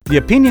The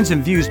opinions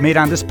and views made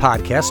on this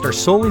podcast are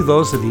solely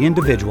those of the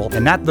individual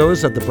and not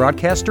those of the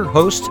broadcaster,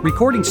 host,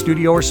 recording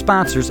studio, or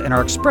sponsors and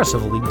are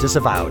expressively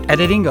disavowed.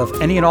 Editing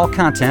of any and all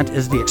content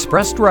is the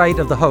expressed right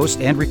of the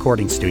host and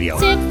recording studio.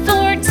 Tit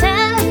for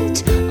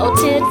tat, oh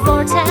tit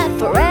for tat,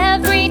 for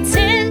every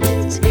tit,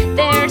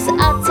 there's a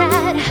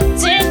tat.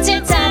 Tit,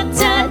 tit, tat,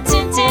 tat,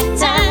 tit, tit,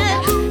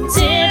 tat,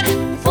 tit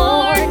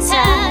for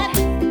tat.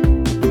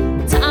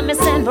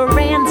 Thomas and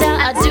Miranda,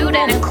 a dude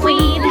and a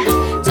queen,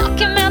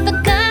 talking about the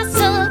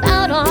gossip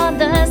out on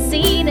the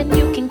scene, and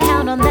you can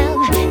count on them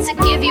to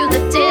give you the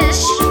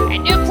dish.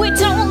 And if we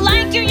don't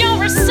like you,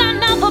 you're a son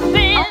of a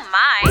bitch. Oh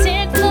my.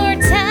 Tit for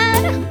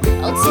tat,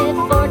 oh tit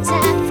for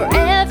tat, for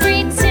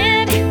every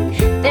tit,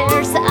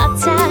 there's a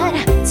tat.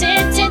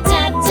 Tit, tit,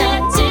 tat,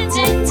 tat, tit,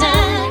 tit,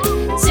 tat,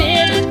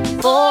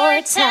 tit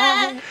for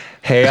tat.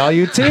 Hey, all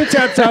you tit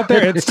tats out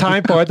there, it's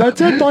time for the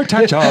Tit for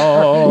Tat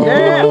Show.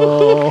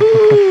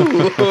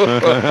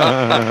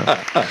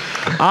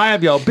 I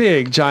am your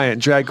big,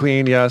 giant drag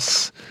queen,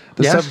 yes.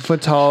 The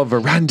 7-foot-tall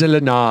Veranda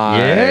Lanai.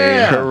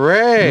 Yeah.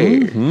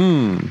 Hooray!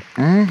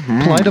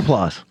 Polite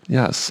applause.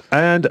 Yes.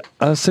 And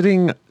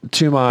sitting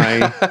to my...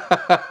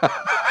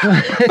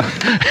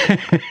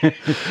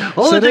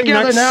 Hold it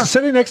together now.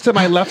 Sitting next to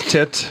my left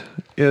tit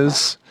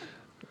is...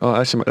 Oh,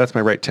 actually, that's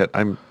my right tit.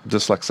 I'm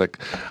dyslexic.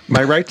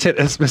 My right tit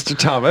is Mr.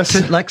 Thomas.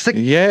 Lexic.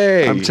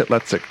 Yay! I'm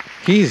titlexic.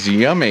 He's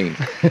yummy.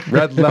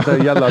 Red leather,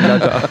 yellow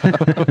leather.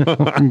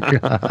 Oh,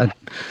 God.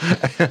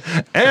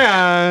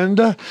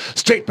 And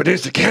straight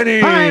producer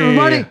Kenny. Hi,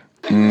 everybody.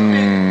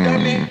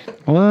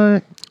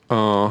 What?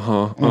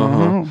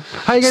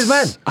 How you guys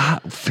been?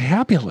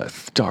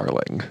 Fabulous,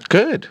 darling.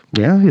 Good.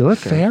 Yeah, you look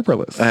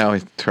Fabulous. I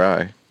always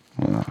try.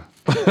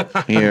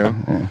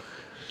 You.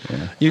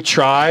 You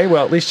try?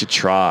 Well, at least you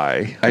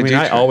try. I mean, do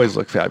I try. always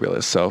look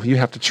fabulous, so you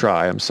have to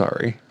try. I'm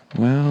sorry.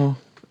 Well,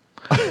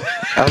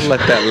 I'll let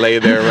that lay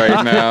there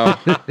right now.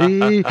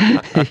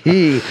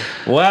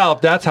 Well,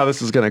 if that's how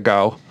this is going to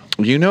go.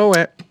 You know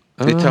it.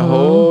 It's a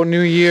whole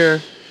new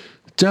year.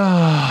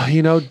 Duh.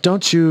 You know,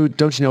 don't you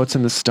know it's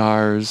in the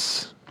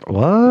stars?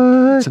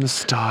 What? It's in the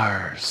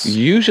stars.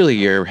 Usually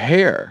your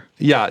hair.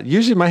 Yeah,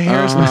 usually my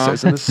hair is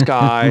in the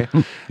sky.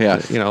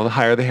 Yes. You know, the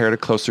higher the hair, the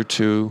closer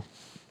to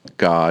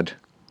God.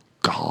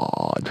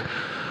 God.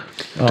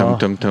 Dum,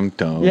 dum, dum,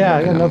 dum. Yeah,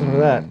 I got nothing for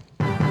that.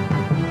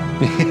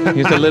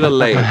 He's a little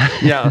late.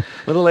 Yeah, a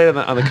little late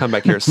on the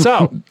comeback here.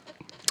 So,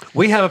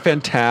 we have a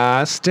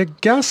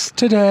fantastic guest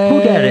today.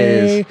 Who that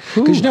is?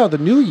 Who? Because, you know, the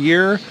new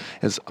year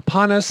is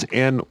upon us,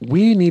 and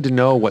we need to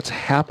know what's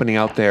happening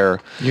out there.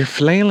 You're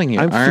flailing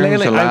your I'm arms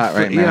flailing. a lot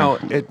right you now.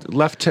 know,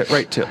 left tit,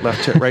 right tit,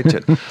 left tit, right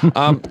tit.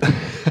 I'm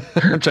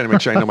trying to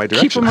make sure I know my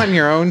direction. Keep them on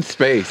your own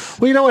space.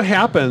 Well, you know what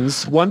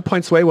happens? One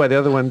points away while the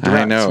other one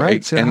directs, I know.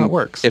 right? See how it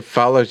works. It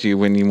follows you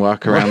when you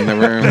walk around the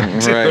room.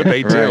 Right,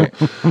 They do.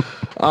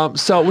 right.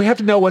 So we have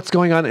to know what's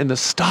going on in the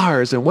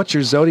stars and what's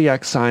your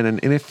zodiac sign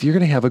and if you're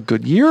going to have a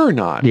good year or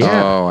not.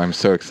 Yeah. Oh, I'm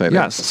so excited.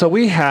 Yes. So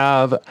we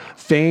have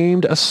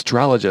famed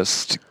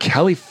astrologist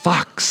Kelly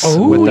Fox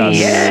Oh, with us.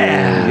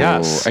 yeah.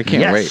 Yes. I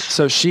can't Yes. wait.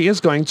 So she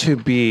is going to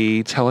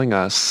be telling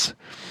us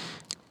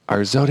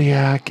our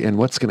zodiac and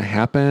what's going to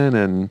happen.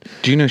 And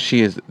Do you know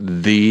she is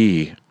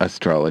the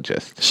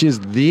astrologist? she is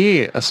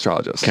the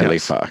astrologist. Kelly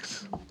Yes.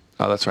 Fox.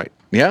 Oh, that's right.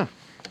 Yeah.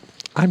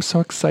 I'm so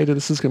excited.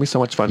 This is going to be so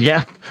much fun.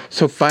 Yeah.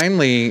 So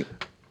finally,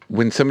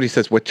 when somebody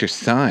says, what's your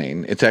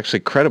sign? It's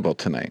actually credible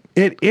tonight.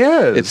 It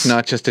is. It's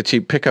not just a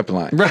cheap pickup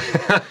line.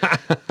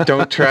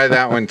 Don't try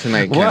that one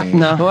tonight, What? Kenny.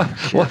 No.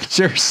 What's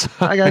your sign?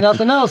 I got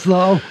nothing else,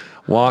 though.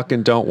 Walk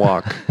and don't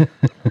walk.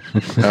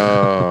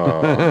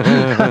 Oh.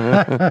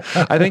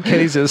 I think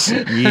Kenny's is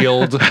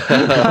yield.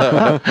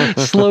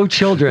 Slow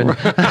children.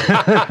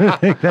 I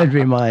think that'd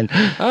be mine.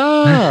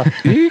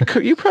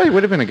 You probably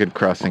would have been a good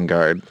crossing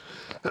guard.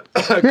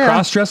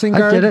 Cross-dressing I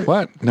guard? did it.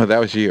 What? No, that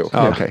was you.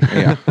 Oh, okay.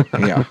 Yeah.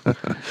 Yeah.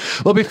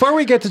 Well, before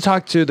we get to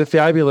talk to the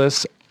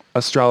fabulous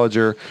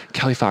astrologer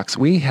Kelly Fox,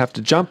 we have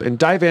to jump and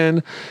dive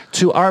in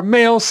to our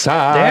mail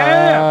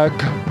sack.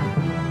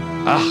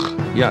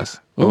 Yes.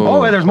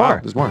 Oh, there's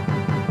more. There's more.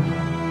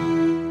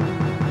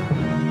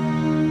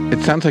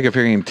 It sounds like a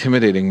very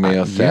intimidating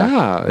mail sack.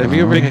 Yeah. Have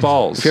you ever big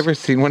balls? Have you ever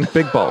seen one?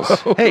 Big balls.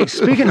 Hey,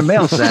 speaking of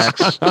mail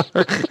sacks,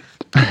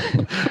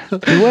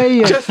 the way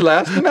you... Just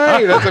last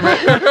night, as a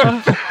matter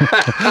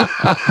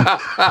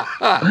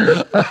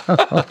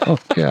of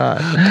God.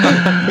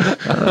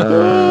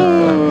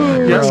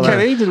 Yes, Well,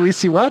 Kenny, did we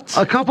see what?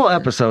 A couple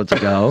episodes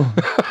ago,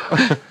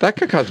 that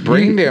could cause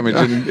brain damage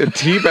and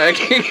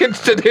teabagging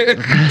incident.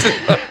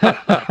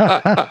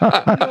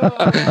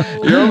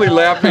 You're only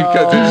laughing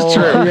because it's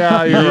true.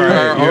 Yeah, you're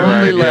right. You're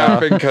only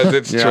laughing because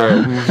it's Yeah.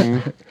 true.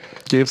 Mhm.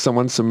 Gave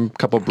someone some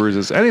couple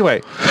bruises.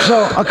 Anyway,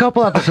 so a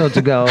couple episodes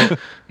ago,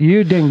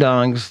 you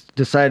ding-dongs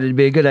decided it'd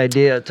be a good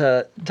idea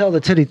to tell the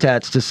titty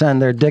tats to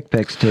send their dick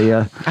pics to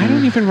you. I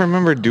don't even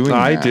remember doing that.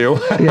 I do.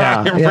 Yeah,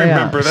 I yeah, yeah.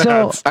 remember that.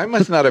 So- I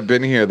must not have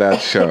been here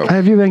that show.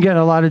 Have you been getting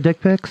a lot of dick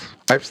pics?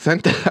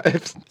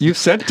 You've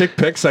sent dick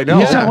pics, I know.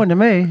 You sent one to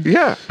me.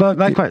 Yeah. But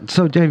my question,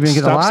 so have you been getting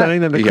a Stop lot?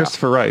 sending them to Yeah.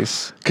 Christopher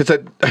Rice. Because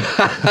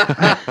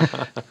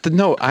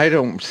no, I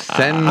don't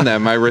send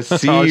them. I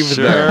receive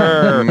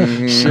Sure. them.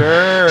 Mhm.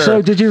 Sure.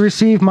 So did you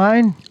receive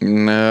mine?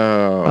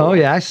 No. Oh,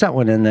 yeah, I sent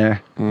one in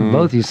there.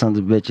 Both you sons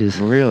of bitches.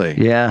 Really?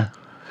 Yeah.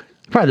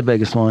 Probably the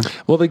biggest one.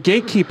 well, the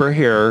gatekeeper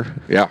here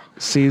Yeah.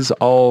 sees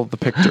all the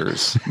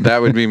pictures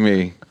That would be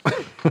me.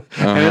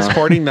 and is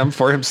hoarding them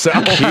for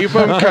himself. Keep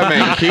them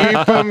coming.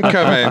 Keep them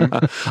coming.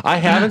 I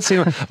haven't seen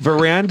them.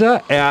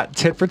 Veranda at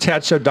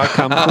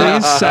titfortatshow.com.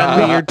 Please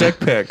send me your dick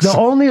pics. The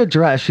only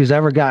address she's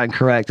ever gotten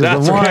correct is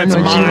That's the right, one it's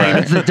when she mine.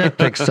 gets the dick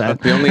pic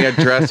sent. The only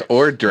address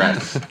or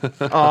dress.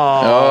 Oh,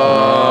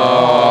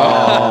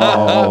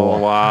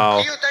 wow.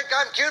 Do you think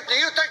I'm cute? Do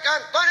you think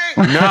I'm funny?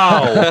 No.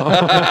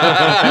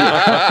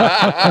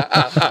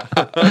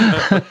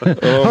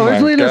 Oh,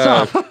 who's leading us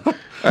off?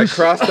 I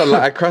crossed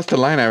the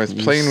line. I was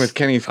playing with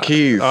Kenny's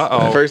keys.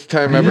 Uh-oh. First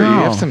time ever. You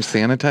No. have some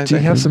sanitizer? Do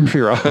you have some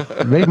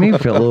Pura? Made me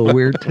feel a little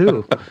weird,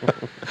 too.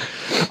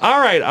 All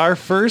right. Our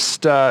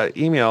first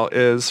email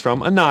is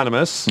from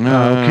Anonymous.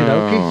 Okie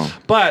dokie.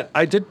 But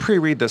I did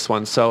pre-read this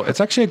one, so it's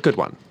actually a good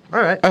one.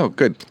 All right. Oh,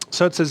 good.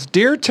 So it says,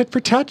 Dear Tit for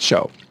Tat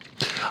Show.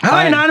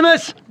 Hi,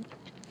 Anonymous.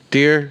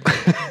 Dear.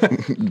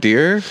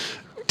 Dear?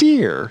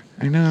 Dear,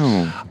 I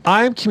know.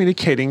 I'm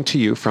communicating to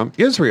you from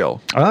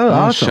Israel. Oh,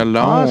 awesome.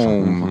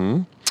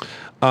 Shalom.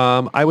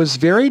 Awesome. I was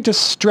very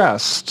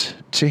distressed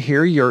to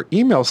hear your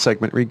email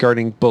segment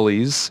regarding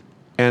bullies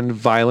and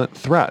violent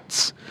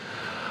threats.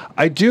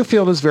 I do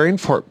feel it is very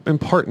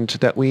important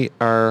that we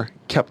are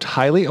kept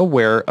highly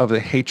aware of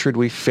the hatred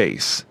we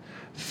face.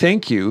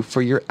 Thank you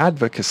for your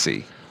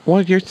advocacy.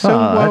 Well, you're so Oh,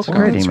 that's welcome.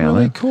 great That's email,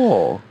 really man.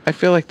 cool. I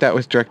feel like that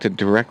was directed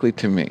directly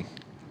to me.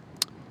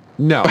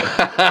 No.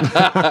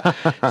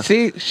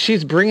 See,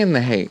 she's bringing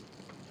the hate.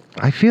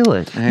 I feel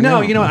it. I No,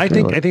 know. you know, I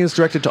feel think it. it's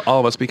directed to all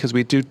of us because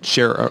we do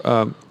share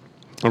a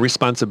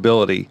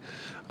responsibility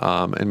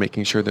in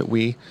making sure that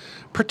we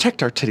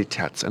protect our titty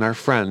tats and our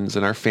friends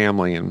and our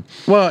family. And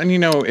Well, and you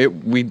know,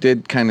 we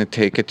did kind of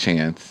take a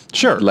chance.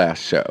 Sure.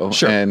 Last show.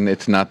 Sure. And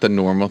it's not the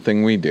normal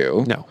thing we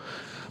do. no.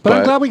 But I'm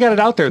But- glad we got it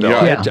out there, though.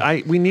 Yeah.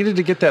 We needed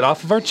to get that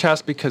off of our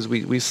chest because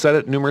we said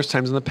it numerous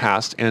times in the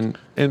past, and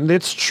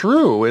it's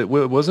true. It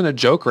wasn't a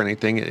joke or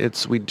anything.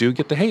 We do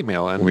get the hate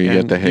mail, and We get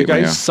and the hate you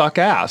guys mail. suck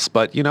ass.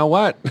 But you know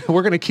what?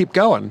 We're gonna keep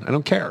going. I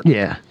don't care.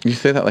 Yeah. You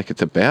say that like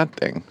it's a bad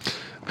thing.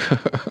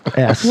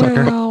 Ass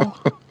sucker.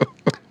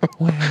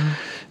 Well,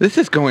 This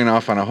is going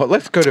off on a whole.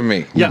 Let's go to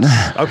me.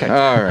 yes. Okay.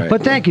 All right.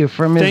 But thank you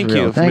from Thank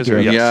Israel. you from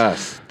Israel, you. yeah.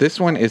 Yes. This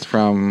one is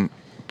from,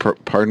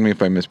 pardon me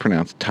if I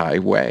mispronounce, Tai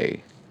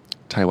Wei.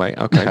 Taiwei.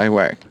 Okay. Tai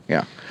Wei.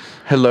 Yeah.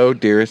 Hello,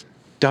 dearest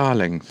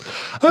darlings.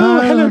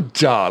 Oh, hello,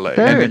 darling.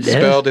 There And it it's is.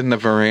 spelled in the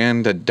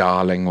veranda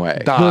darling way.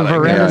 The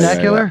Darling.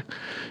 vernacular?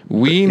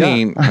 We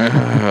need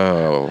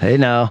Hey,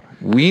 now.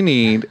 we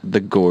need the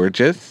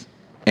gorgeous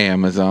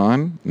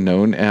Amazon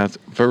known as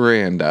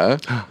Veranda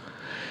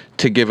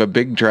to give a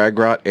big drag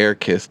rot air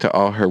kiss to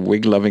all her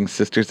wig-loving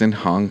sisters in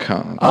Hong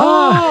Kong.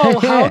 Oh,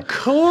 how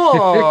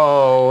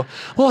cool.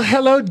 Well,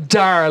 hello,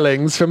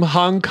 darlings from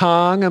Hong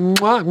Kong.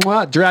 Mwah,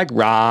 mwah, drag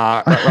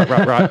rock.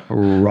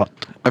 Rot.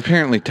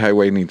 Apparently, Tai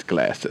Wei needs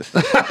glasses.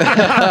 Or,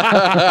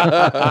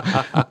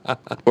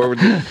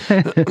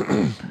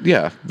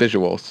 yeah,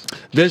 visuals.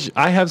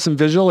 I have some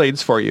visual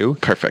aids for you.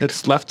 Perfect.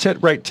 It's left tit,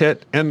 right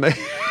tit, and But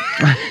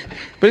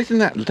isn't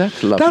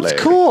that's lovely? that's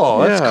cool.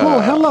 That's Yeah.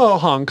 cool. Hello,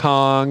 Hong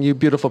Kong, you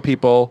beautiful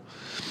people.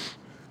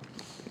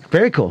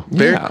 Very cool.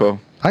 Very Yeah. cool.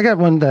 I got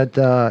one that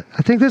I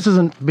think this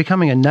isn't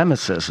becoming a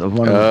nemesis of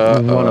one of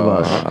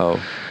us. Oh,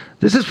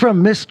 This is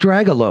from Miss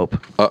Dragalope.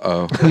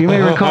 Uh-oh. You may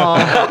recall.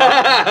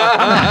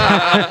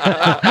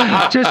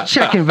 Just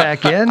checking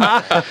back in.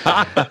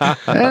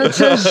 And it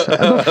says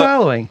the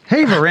following.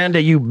 Hey,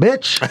 Veranda, you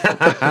bitch.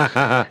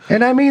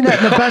 And I mean that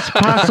in the best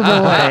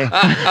possible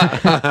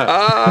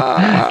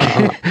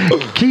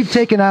way. Keep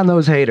taking on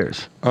those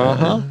haters.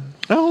 Oh,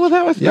 well,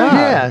 that was yeah. nice.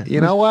 Yeah.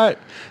 You know what?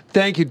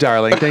 Thank you,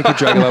 darling. Thank you,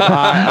 Dragula.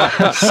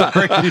 I'm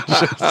sorry.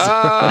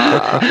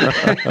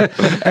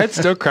 It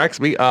still cracks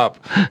me up.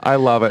 I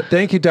love it.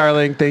 Thank you,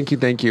 darling. Thank you.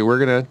 Thank you.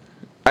 We're going to...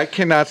 I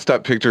cannot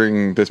stop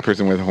picturing this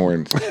person with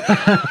horns.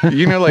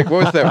 You know, like,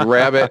 what was that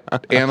rabbit,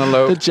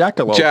 antelope? The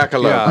jackalope.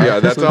 Jackalope, yeah,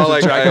 that's This all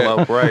one's I a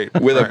jackalope,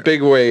 right. With a Right.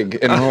 big wig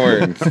and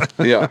horns.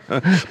 Yeah.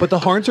 But the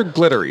horns are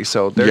glittery,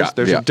 so there's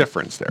Yeah. a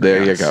difference there.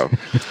 There yes. you go.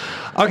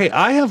 Okay,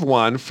 I have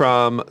one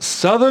from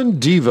Southern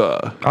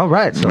Diva. All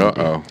right. So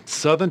Uh-oh.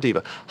 Southern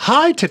Diva.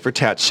 Hi, Tit for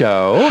Tat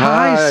Show.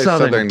 Hi,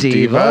 Southern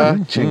Diva.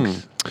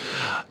 Jinx.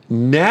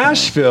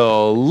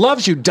 Nashville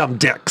loves you, dumb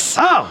dicks.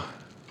 Oh.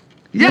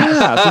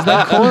 Yes. Is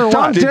that cool or what?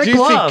 Dumb Did dick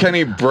you love. see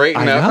Kenny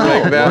brighten I up know,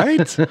 like that?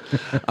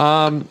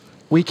 right?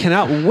 We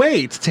cannot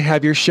wait to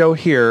have your show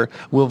here.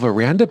 Will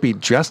Veranda be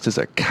dressed as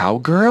a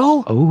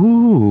cowgirl?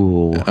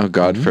 Ooh. Oh,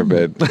 God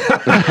forbid. Red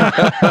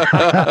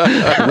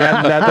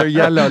leather,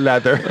 yellow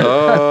leather.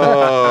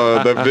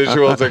 Oh, the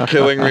visuals are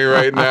killing me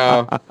right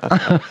now.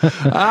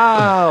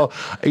 Oh,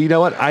 you know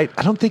what? I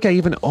don't think I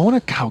even own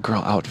a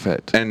cowgirl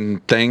outfit.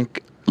 And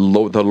thank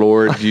the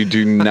Lord you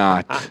do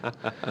not.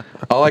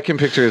 All I can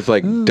picture is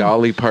like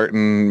Dolly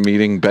Parton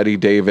meeting Betty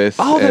Davis.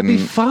 Oh, that'd be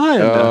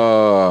fun.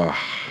 Oh.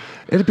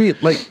 It'd be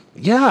like,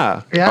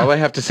 yeah. All I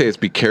have to say is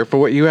be careful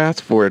what you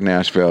ask for,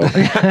 Nashville.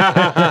 Be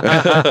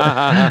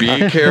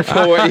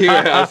careful what you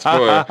ask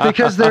for.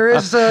 Because there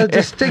is a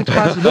distinct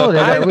possibility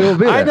that we will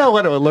be there. I know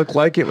what it would look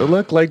like. It would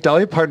look like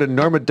Dolly Parton and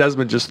Norma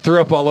Desmond just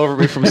threw up all over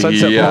me from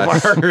Sunset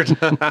Yes.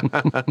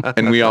 Boulevard.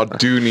 And we all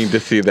do need to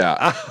see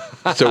that.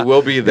 So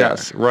we'll be there.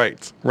 Yes, right.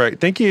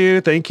 Thank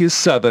you,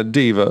 Southern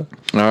Diva.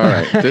 All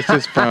right. This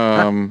is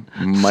from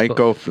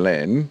Michael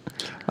Flynn.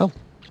 Oh.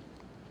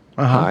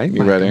 Hi.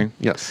 You ready?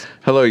 Yes.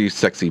 Hello, you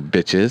sexy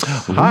bitches.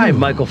 Hi,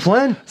 Michael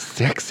Flynn.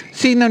 Sexy.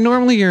 See, now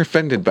normally you're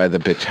offended by the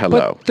bitch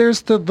hello. But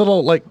there's the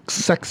little like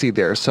sexy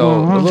there,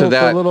 so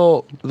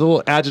the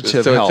little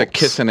adjective So helps. it's a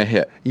kiss and a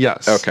hit.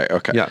 Yes. Okay.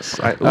 Yes.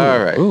 All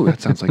right. Ooh,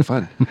 that sounds like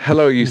fun.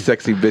 Hello, you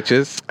sexy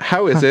bitches.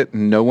 How is it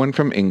no one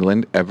from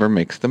England ever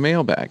makes the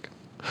mailbag?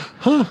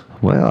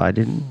 Well, I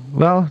didn't.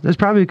 Well, that's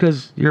probably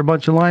because you're a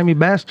bunch of limey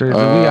bastards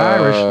and we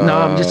Irish. No,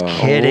 I'm just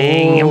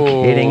kidding. I'm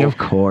kidding, of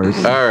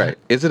course. All right.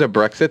 Is it a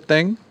Brexit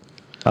thing?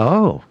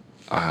 Oh.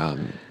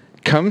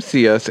 Come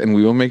see us and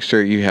we will make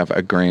sure you have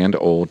a grand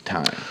old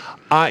time.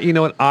 You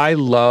know what? I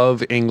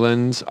love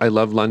England. I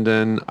love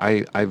London.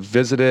 I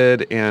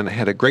visited and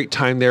had a great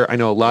time there. I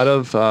know a lot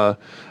of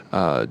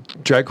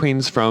drag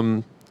queens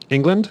from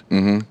England.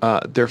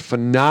 Mm-hmm. They're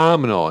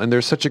phenomenal, and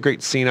there's such a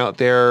great scene out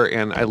there.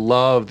 And I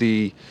love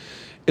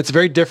it's a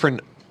very different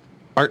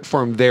art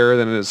form there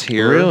than it is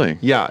here. Really?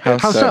 Yeah.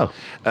 How so?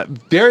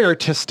 Very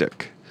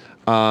artistic.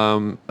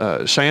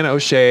 Cheyenne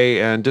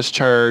O'Shea and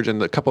Discharge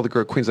and a couple of the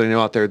girl queens that I know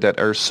out there that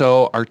are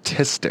so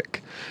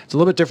artistic. It's a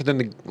little bit different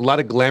than a lot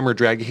of glamour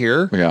drag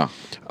here. Yeah.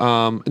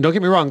 Don't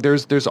get me wrong.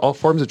 There's all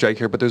forms of drag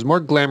here, but there's more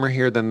glamour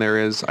here than there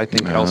is, I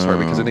think, elsewhere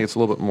because I think it's a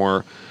little bit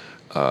more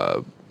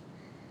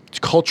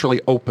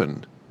culturally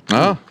open.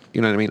 Oh.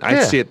 You know what I mean?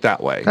 I see it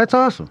that way. That's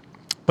awesome.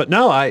 But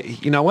no,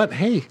 you know what?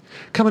 Hey,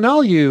 come on,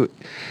 all you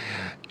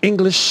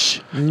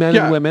English men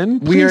and women,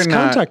 please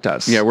contact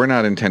us. Yeah, we're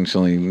not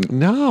intentionally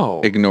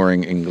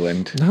ignoring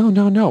England.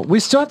 No.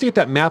 We still have to get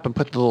that map and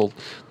put the little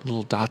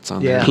dots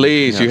on there.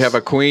 Please, you have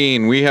a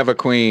queen. We have a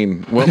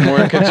queen. What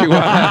more could you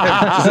want?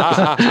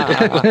 I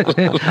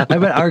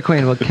bet our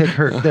queen will kick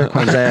their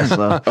queen's ass,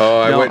 though. Oh,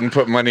 I wouldn't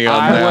put money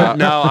on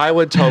that. I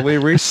would totally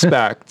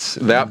respect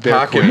that their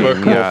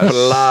pocketbook queen. will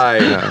fly.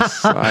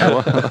 Yes,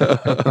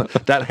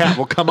 that hat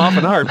will come off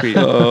in a heartbeat.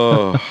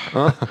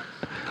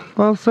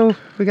 Well, so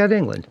we got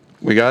England.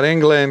 We got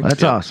England.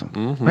 That's awesome.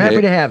 Mm-hmm. We're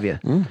happy to have you.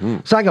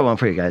 So I got one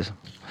for you guys.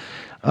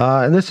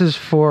 And this is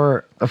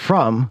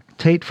from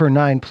Tate for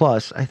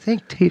 9+. I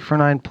think Tate for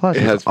 9+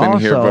 has been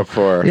here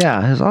before.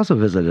 Yeah, has also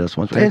visited us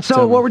once. And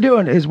so what we're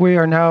doing is we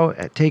are now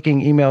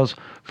taking emails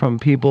from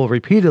people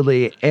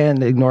repeatedly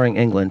and ignoring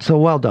England. So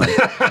well done.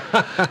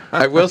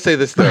 I will say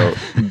this, though.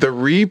 The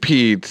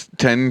repeats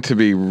tend to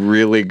be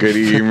really good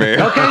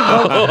emails. Okay,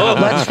 well,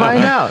 let's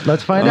find out.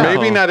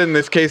 Maybe not in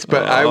this case,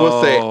 but I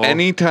will say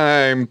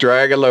anytime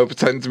Dragalope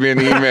sends me an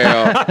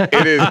email,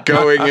 it is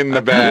going in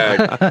the bag.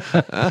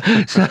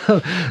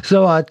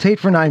 So Tate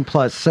for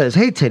 9+ says,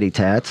 "Hey, Titty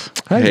Tats.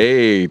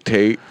 Hey,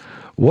 Tate.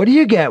 What do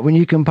you get when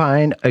you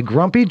combine a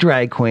grumpy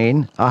drag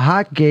queen, a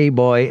hot gay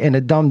boy, and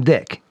a dumb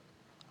dick?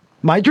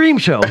 My dream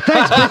show.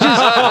 Thanks,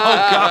 bitches."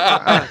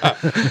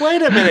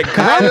 Wait a minute,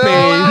 I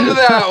love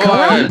that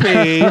one.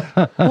 Grumpy.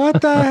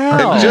 What the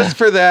hell? And just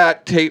for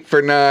that, Tate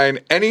for 9,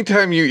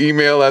 anytime you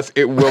email us,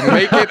 it will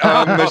make it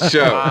on the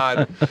show.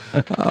 God.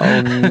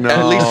 Oh, no.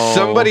 At least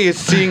somebody is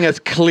seeing us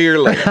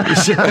clearly. I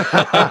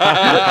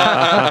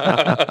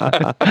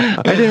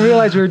didn't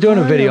realize we were doing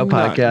a video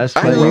podcast.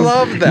 I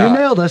love that. You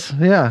nailed us.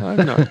 Yeah.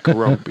 I'm not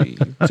grumpy.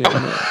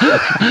 Damn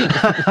it.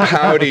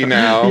 Howdy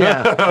now.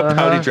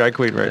 Pouty drag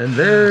queen, right? And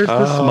there's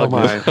the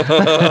smugness.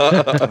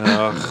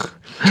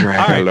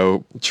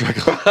 Dragalope.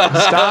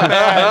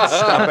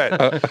 Stop it.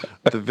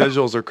 The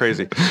visuals are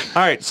crazy.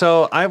 All right,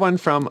 so I have one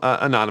from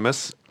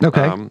Anonymous.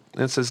 Okay. And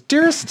it says,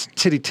 "Dearest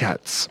Titty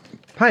Tats."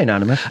 Hi,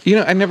 Anonymous. You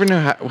know, I never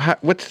know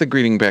what's the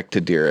greeting back to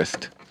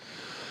dearest?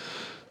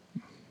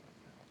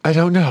 I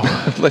don't know.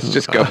 Let's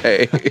just go,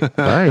 hey.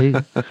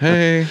 Hi.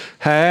 Hey.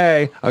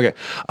 Hey. Okay.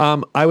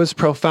 I was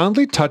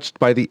profoundly touched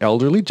by the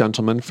elderly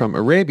gentleman from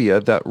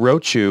Arabia that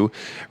wrote you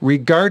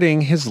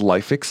regarding his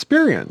life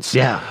experience.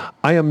 Yeah.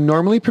 I am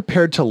normally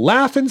prepared to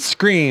laugh and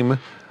scream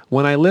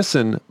when I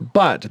listen,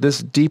 but this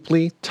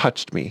deeply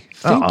touched me.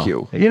 Thank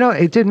you. You know,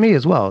 it did me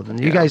as well.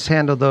 And you guys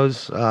handled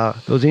those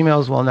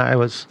emails while I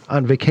was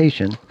on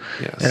vacation.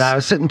 Yes. And I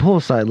was sitting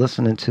poolside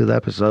listening to the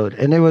episode.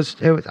 And it was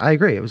I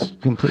agree. It was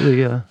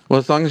completely... Well,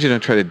 as long as you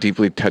don't try to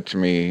deeply touch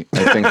me,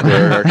 I think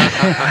we're...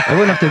 I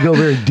wouldn't have to go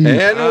very deep.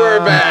 And we're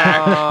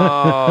back.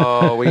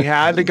 Oh, we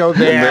had to go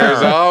there.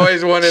 There's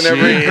always one in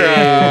every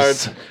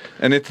Jeez. crowd.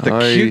 And it's the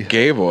cute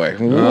gay boy.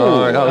 Ooh.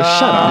 Oh,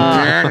 shut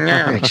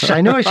up.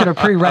 I knew I should have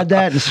pre-read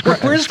that and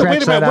Wait a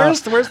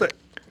minute. Where's the...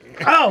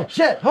 Oh,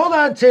 shit. Hold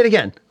on. Say it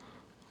again.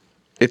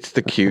 It's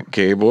the cute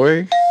gay boy.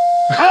 You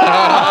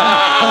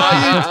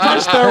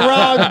pushed the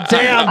wrong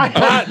damn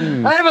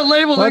button. I have it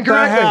labeled What the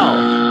incorrectly.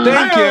 hell?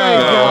 Thank you.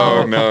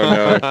 Oh,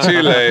 no.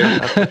 Too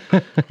late.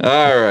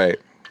 All right.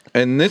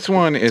 And this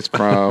one is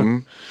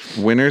from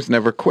Winners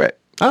Never Quit.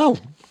 Oh,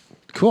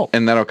 cool.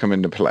 And that'll come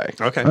into play.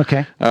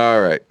 Okay.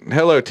 All right.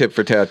 Hello, Tit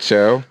for Tat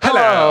Show.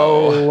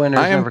 Hello. Winners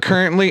I am never quit.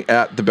 currently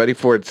at the Betty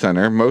Ford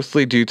Center,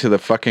 mostly due to the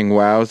fucking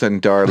wows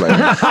and darlings.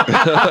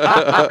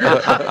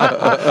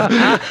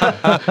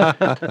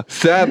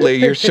 Sadly,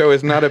 your show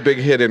is not a big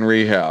hit in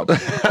rehab.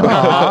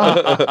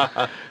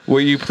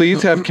 Will you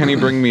please have Kenny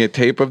bring me a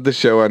tape of the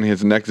show on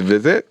his next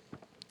visit?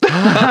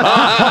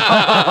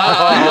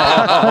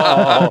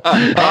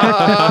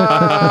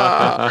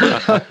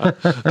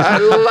 I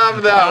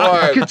love that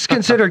one. It's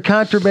considered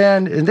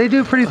contraband, and they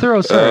do a pretty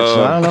thorough search,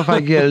 so I don't know if I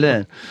can get it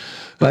in.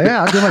 But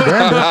yeah, I'll do my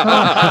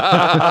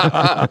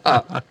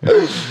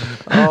damnedest.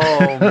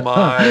 Oh,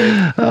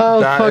 my. Oh,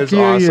 That fuck is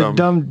you, awesome. you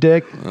dumb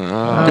dick.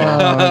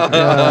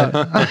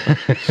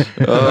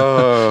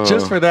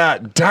 Just for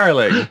that,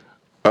 darling.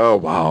 Oh,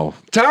 wow.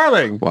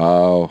 Darling.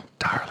 Wow.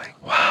 Darling.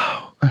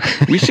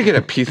 We should get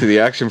a piece of the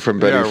action from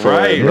Betty Yeah, Ford.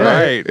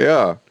 right.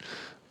 Yeah.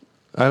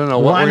 I don't know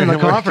what Line we're in the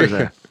gonna coffers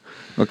there.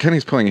 Well,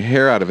 Kenny's pulling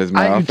hair out of his I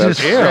mouth.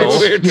 just, That's so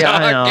weird yeah,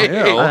 I talking.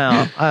 know.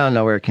 I don't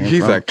know where it came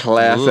He's from. a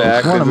class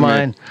act. One of isn't he?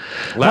 mine.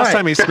 Last Right.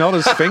 time he smelled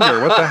his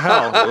finger. What the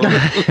hell?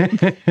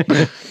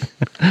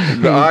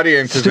 The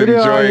audience is Studio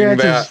enjoying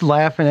audience that. is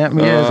laughing at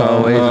me as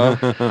always.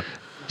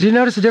 Did you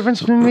notice a difference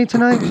between me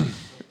tonight?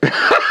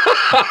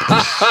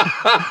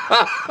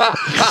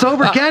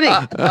 Sober Kenny.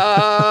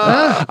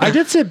 I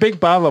did say a big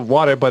bottle of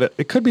water, but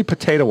it could be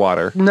potato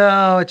water.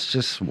 No, it's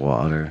just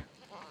water.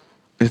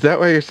 Is that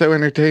why you're so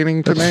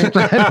entertaining tonight?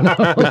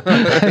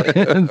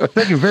 I'm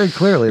thinking very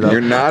clearly, though.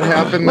 You're not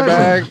half in the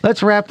bag?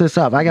 Let's wrap this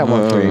up. I got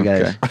one for you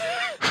guys. Okay.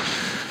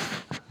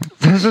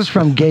 This is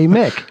from Gay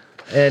Mick,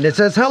 and it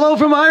says, "Hello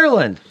from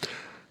Ireland.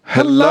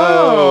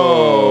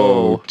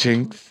 Hello,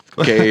 Jinx,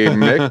 Gay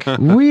Mick.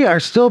 We are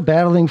still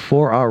battling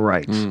for our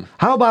rights.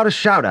 How about a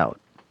shout out?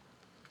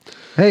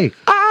 Hey,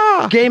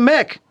 Gay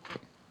Mick,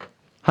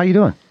 how you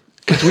doing?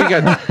 'Cause we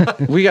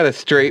got a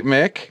straight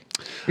Mick,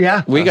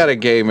 Yeah, we got a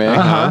gay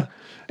Mick,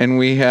 and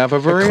we have a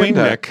veranda. Queen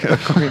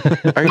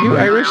Mick. Are you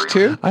Irish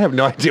too? I have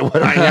no idea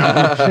what I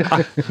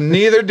am.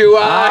 Neither do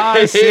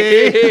I.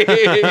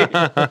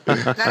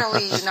 Not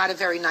only are you not a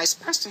very nice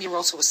person, you're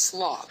also a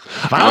slob.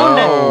 found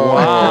it.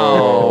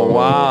 Oh,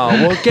 wow.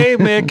 Well, Gay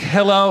Mick,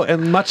 hello,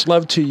 and much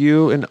love to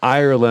you in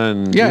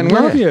Ireland. Yeah, We and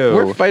love you.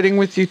 we're fighting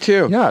with you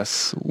too.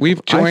 Yes.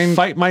 We've I joined.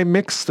 fight my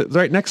mix that's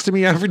right next to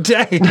me every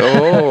day.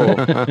 Oh,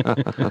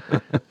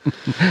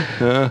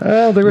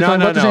 Oh, they were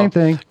talking about the same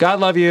thing. God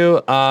love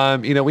you.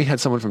 We had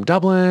someone from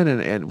Dublin,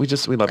 and we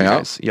love you Yeah,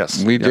 guys.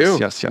 Yes, we do.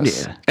 Yes. Yeah.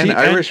 And Keep-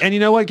 Irish- and you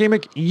know what, Gay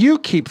Mick, you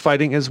keep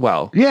fighting as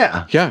well.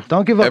 Yeah, yeah.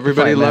 Don't give up. the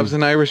Everybody fight, man. loves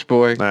an Irish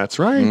boy. That's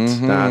right.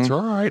 Mm-hmm. That's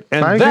right.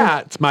 And I agree.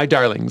 that, my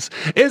darlings,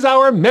 is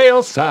our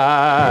mail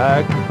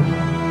sack.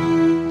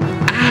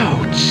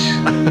 Ouch.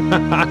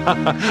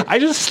 I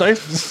just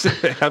sliced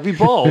heavy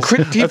balls.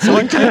 Quit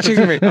deeply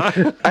touching me.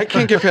 I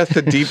can't get past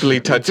the deeply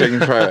touching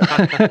part.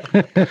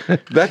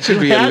 That should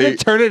be Had to elite.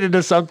 turn it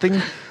into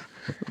something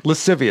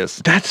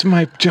lascivious. That's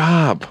my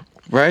job,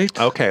 right?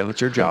 Okay, that's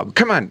your job.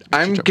 Come on,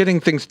 I'm getting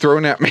things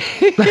thrown at me.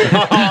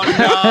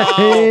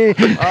 Hey,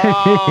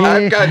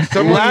 I've got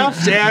someone.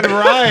 Left and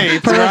right,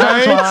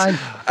 that's right? fine.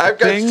 I've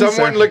got Things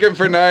someone are- looking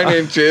for 9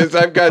 inches.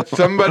 I've got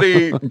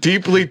somebody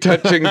deeply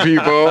touching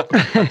people.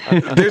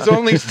 There's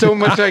only so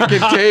much I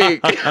can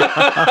take.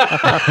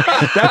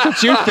 That's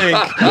what you think.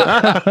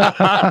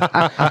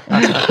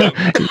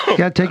 You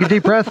gotta take a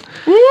deep breath.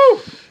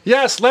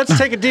 Yes, let's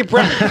take a deep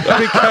breath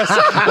because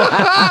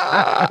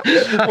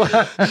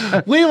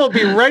we will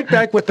be right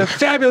back with the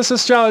fabulous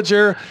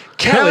astrologer,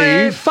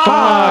 Kelly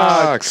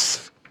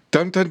Fox.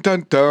 Dun dun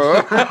dun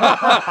dun.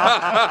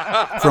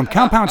 From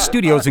Compound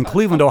Studios in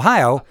Cleveland,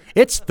 Ohio,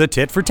 it's the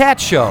Tit for Tat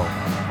Show.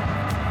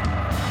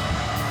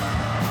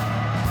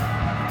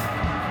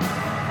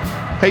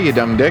 Hey, you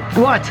dumb dick.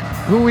 What?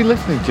 Who are we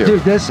listening to?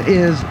 Dude, this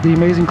is the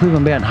amazing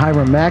Cleveland band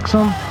Hiram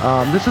Maxim.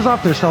 This is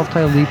off their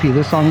self-titled EP.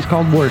 This song is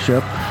called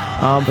Worship.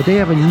 But they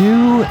have a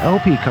new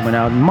LP coming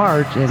out in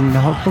March, and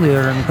hopefully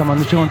they're going to come on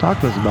the show and talk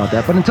to us about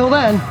that. But until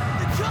then,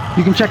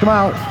 you can check them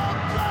out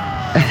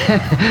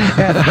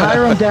at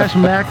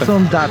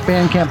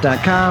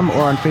hiram-maxim.bandcamp.com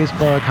or on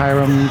Facebook,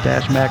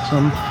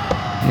 Hiram-Maxim.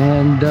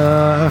 And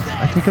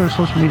I think our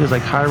social media is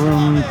like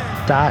Hiram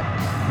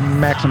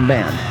Maxim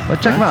Band.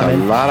 But check them out, That's a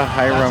man. lot of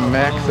Hiram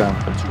Maxim.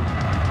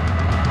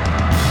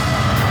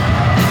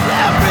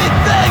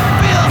 Everything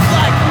feels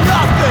like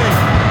nothing.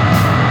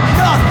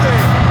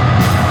 Nothing.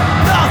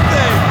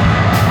 Nothing.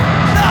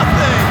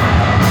 Nothing.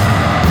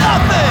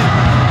 Nothing.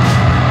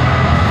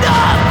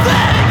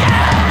 Nothing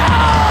at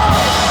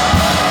all.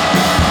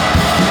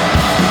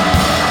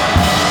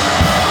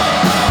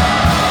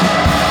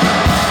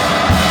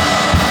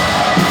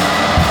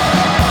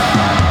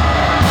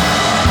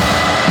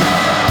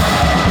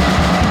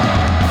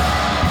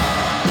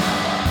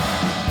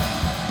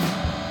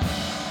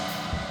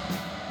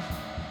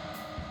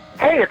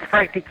 Hey, it's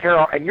Frankie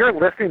Carroll, and you're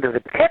listening to the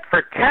Tit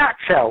for Tat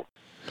Show.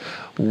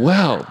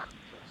 Well,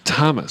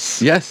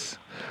 Thomas. Yes.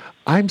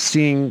 I'm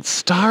seeing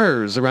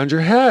stars around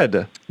your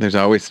head. There's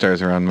always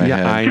stars around my head.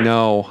 Yeah, I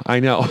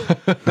know.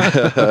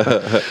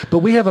 But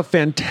we have a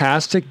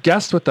fantastic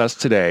guest with us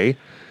today.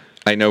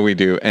 I know we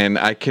do, and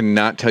I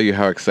cannot tell you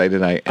how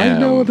excited I am. I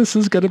know this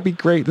is going to be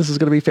great. This is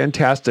going to be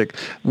fantastic.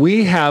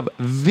 We have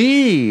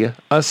the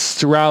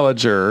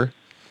astrologer,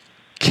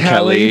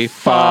 Kelly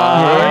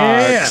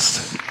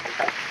Fox.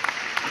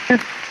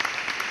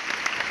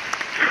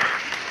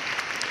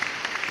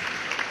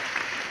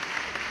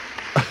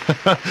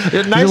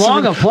 Nice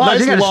long applause.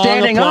 You got a long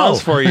standing applause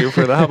O. for you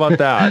for the. How about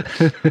that?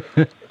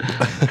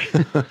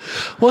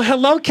 Well,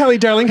 hello, Kelly,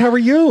 darling. How are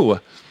you?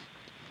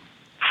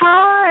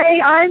 Hi,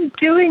 I'm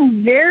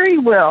doing very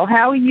well.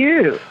 How are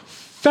you?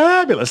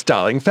 Fabulous,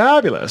 darling.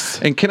 Fabulous.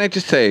 And can I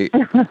just say,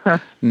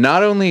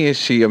 not only is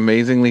she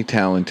amazingly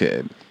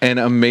talented and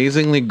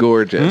amazingly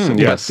gorgeous, but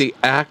yes. the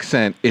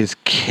accent is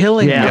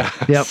killing me.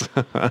 Yep.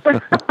 I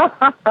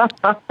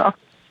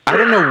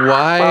don't know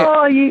why.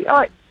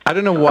 Oh, I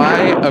don't know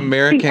why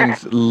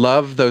Americans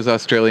love those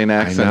Australian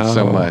accents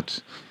so know. much.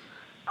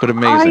 But I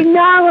amazing.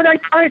 know, and I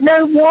don't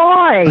know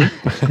why.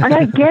 I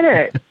don't get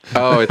it.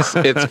 Oh,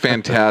 it's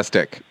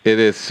fantastic. It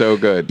is so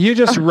good. You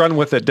just run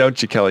with it,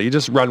 don't you, Kelly? You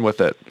just run with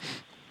it.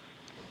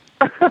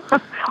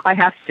 I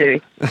have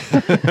to.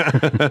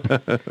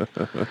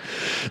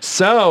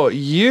 So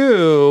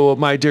you,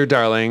 my dear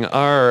darling,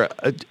 are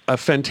a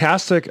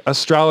fantastic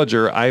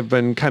astrologer. I've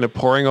been kind of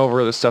poring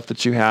over the stuff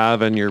that you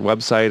have and your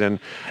website, and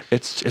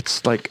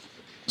it's like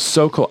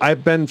so cool.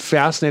 I've been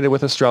fascinated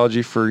with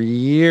astrology for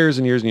years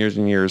and years and years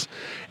and years,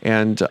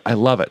 and I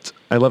love it.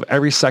 I love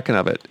every second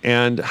of it.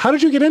 And how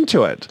did you get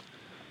into it?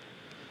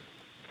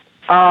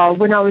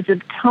 When I was a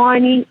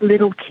tiny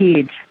little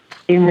kid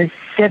in the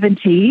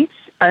 70s,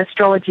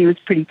 astrology was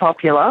pretty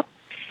popular.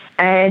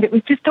 And it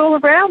was just all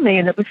around me,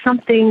 and it was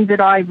something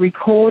that I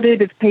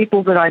recorded of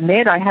people that I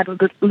met. I had a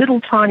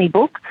little tiny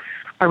book.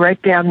 I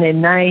wrote down their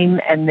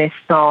name and their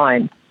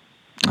sign.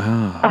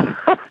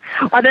 Oh.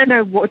 I don't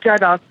know.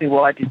 Don't ask me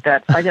why I did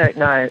that. I don't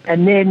know.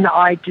 And then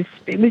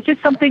it was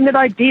just something that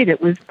I did.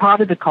 It was part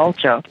of the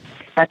culture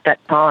at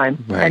that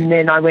time. Right. And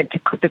then I went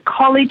to the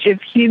College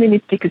of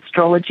Humanistic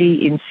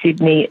Astrology in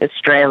Sydney,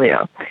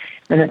 Australia.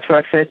 And that's where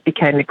I first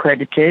became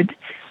accredited.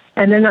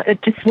 And then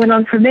it just went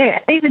on from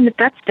there. Even at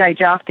that stage,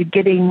 after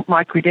getting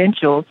my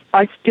credentials,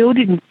 I still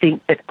didn't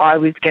think that I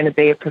was going to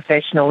be a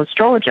professional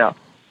astrologer.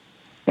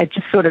 It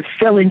just sort of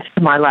fell into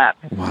my lap.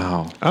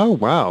 Wow. Oh,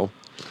 wow.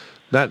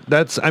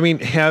 That's. I mean,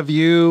 have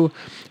you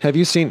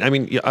seen? I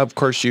mean, of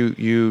course,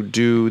 you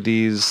do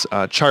these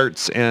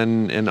charts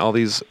and all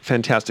these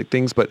fantastic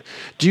things. But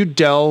do you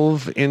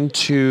delve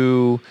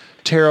into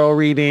tarot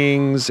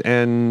readings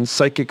and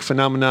psychic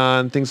phenomena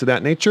and things of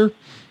that nature?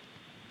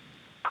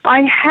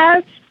 I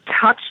have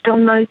touched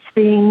on those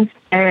things,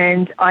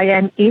 and I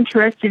am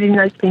interested in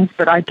those things,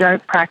 but I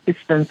don't practice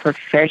them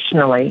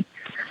professionally.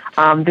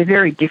 They're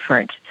very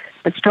different.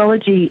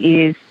 Astrology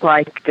is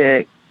like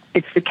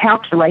it's the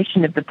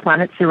calculation of the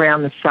planets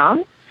around the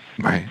sun.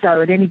 Right.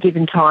 So at any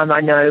given time, I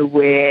know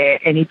where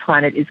any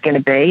planet is going to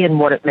be and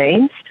what it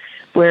means.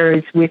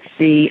 Whereas with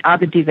the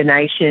other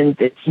divination,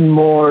 it's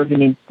more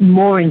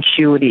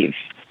intuitive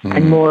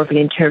and more of an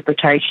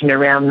interpretation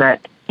around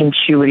that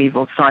intuitive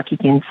or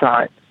psychic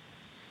insight.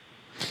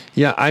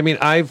 Yeah, I mean,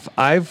 I've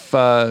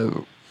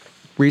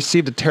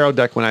received a tarot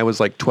deck when I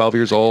was like 12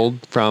 years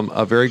old from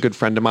a very good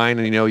friend of mine,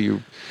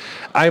 and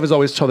I was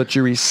always told that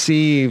you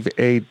receive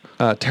a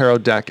tarot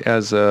deck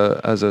as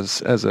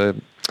a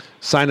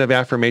sign of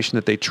affirmation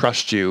that they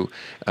trust you.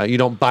 You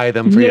don't buy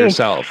them for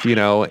yourself,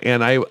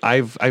 And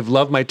I've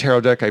loved my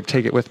tarot deck. I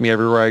take it with me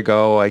everywhere I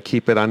go. I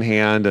keep it on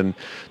hand, and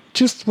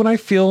just when I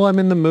feel I'm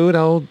in the mood,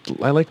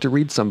 I like to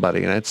read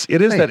somebody, and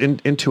it is that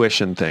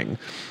intuition thing.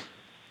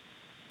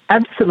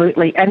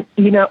 Absolutely. And,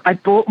 I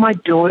bought my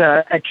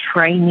daughter a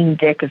training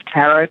deck of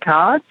tarot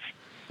cards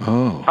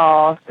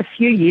a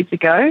few years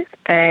ago,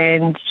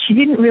 and she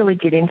didn't really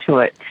get into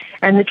it.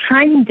 And the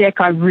training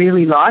deck I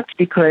really liked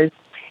because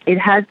it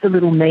has the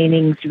little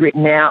meanings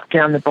written out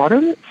down the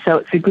bottom, so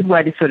it's a good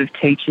way to sort of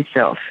teach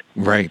yourself.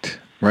 Right.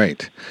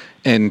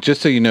 And just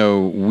so you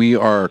know, we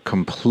are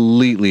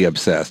completely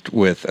obsessed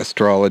with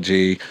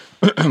astrology,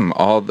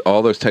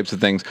 all those types of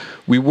things.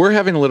 We were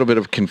having a little bit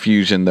of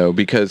confusion, though,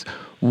 because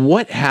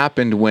what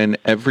happened when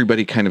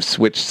everybody kind of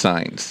switched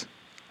signs?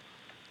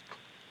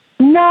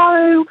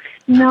 No,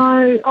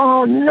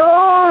 oh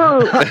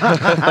no!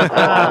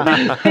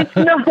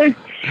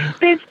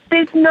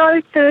 There's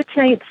no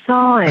 13th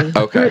sign.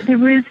 Okay.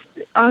 There is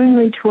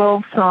only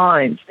 12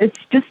 signs. It's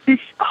just this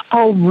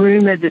whole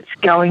rumor that's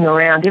going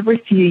around. Every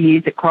few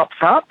years it crops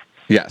up,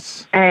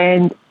 Yes.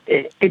 and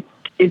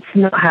it's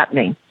not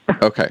happening.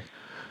 Okay.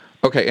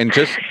 Okay, and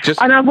just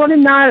And I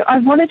wanted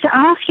to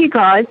ask you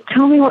guys,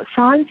 tell me what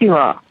signs you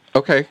are.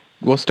 okay.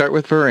 We'll start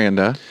with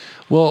Veranda.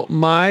 Well,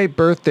 my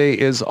birthday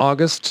is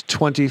August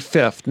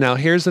 25th. Now,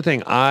 here's the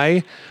thing.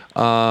 I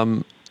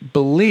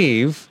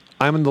believe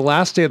I'm in the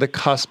last day of the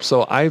cusp,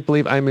 so I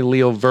believe I'm a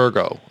Leo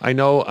Virgo. I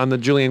know on the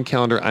Julian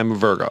calendar I'm a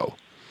Virgo.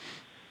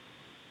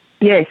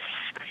 Yes,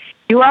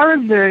 you are a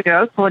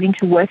Virgo according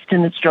to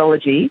Western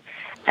astrology,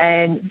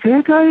 and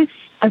Virgos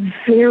are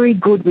very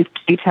good with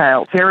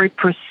detail, very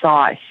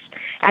precise,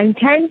 and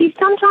can be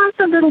sometimes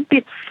a little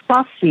bit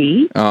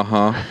fussy.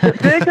 Uh-huh. But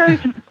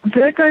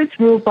Virgo's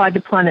ruled by the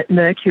planet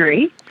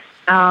Mercury,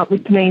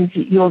 which means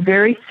you're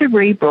very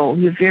cerebral,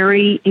 you're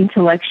very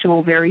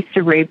intellectual, very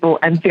cerebral,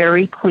 and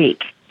very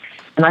quick.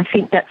 And I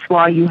think that's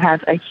why you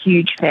have a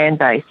huge fan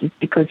base, is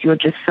because you're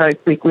just so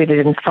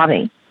quick-witted and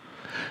funny.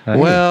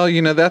 Well,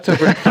 that's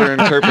open for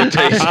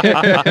interpretation.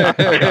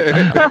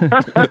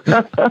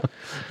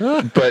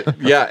 But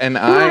yeah, and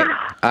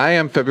I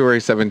am February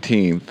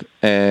 17th,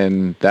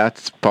 and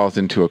that falls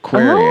into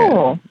Aquarian.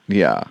 Oh.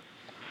 Yeah.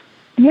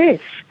 Yes,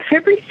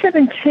 February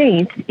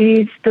 17th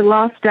is the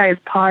last day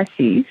of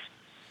Pisces.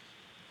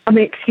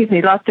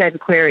 Last day of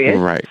Aquarius.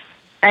 Right.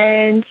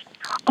 And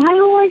I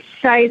always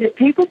say that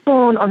people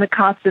born on the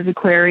cusp of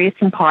Aquarius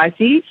and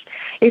Pisces,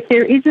 if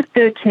there is a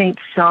 13th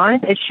sign,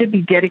 it should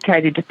be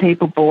dedicated to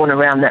people born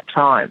around that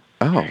time.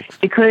 Oh.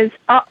 Because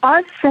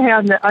I've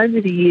found that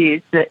over the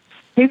years that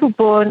people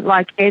born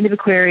like end of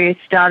Aquarius,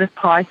 start of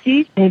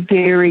Pisces, they're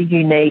very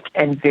unique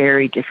and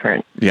very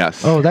different.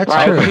 Yes. Oh, that's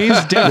Right. true.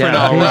 He's different,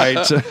 all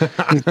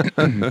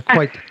right.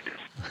 Quite.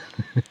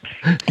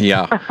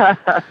 Yeah.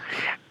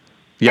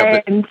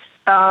 Yeah, And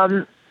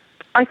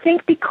I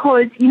think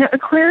because,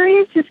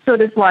 Aquarius is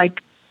sort of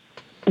like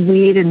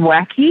weird and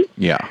wacky.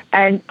 Yeah.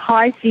 And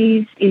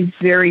Pisces is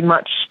very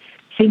much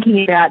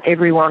thinking about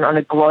everyone on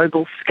a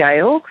global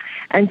scale.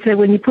 And so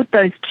when you put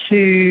the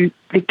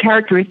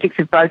characteristics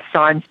of both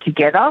signs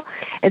together,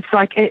 it's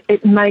like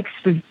it makes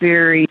a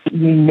very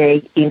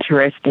unique,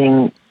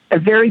 interesting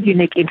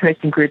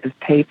group of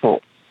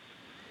people.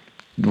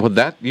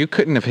 Well, you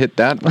couldn't have hit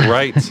that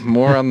Right.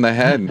 more on the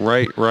head.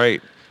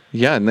 Right.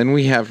 Yeah, and then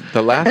we have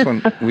the last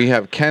one. We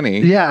have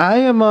Kenny. Yeah,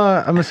 I'm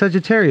a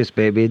Sagittarius,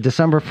 baby.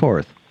 December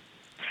 4th.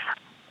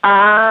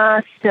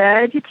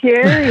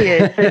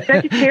 Sagittarius. So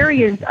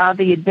Sagittarians are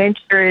the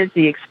adventurers,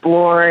 the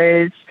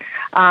explorers,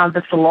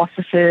 the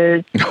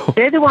philosophers.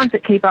 They're the ones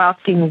that keep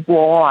asking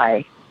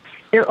why.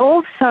 They're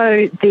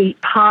also the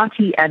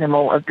party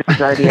animal of the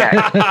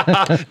zodiac.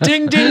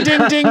 Ding, ding,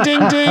 ding, ding,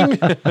 ding, ding.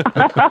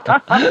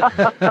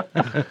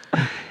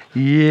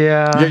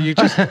 Yeah. Yeah, you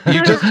just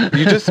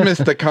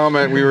missed the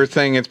comment. We were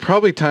saying it's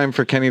probably time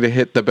for Kenny to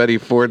hit the Betty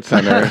Ford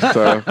Center.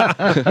 So.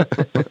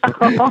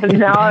 Oh,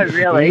 no,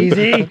 really?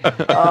 Easy. And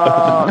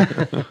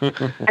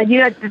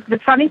the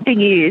funny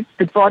thing is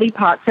the body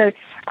part. So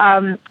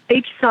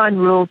each sign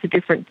rules a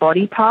different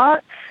body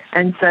part,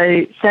 and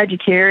so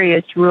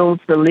Sagittarius rules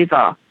the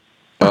liver.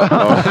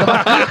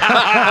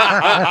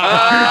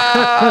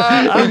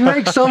 It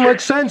makes so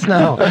much sense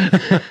now.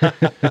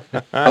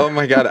 Oh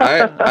my God,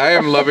 I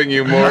am loving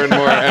you more and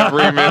more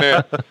every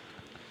minute.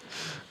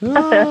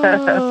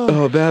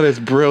 Oh, that is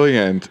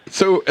brilliant.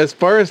 So as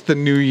far as the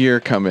new year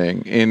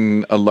coming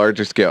in a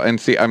larger scale, and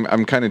see,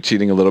 I'm kind of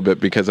cheating a little bit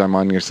because I'm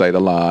on your site a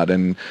lot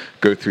and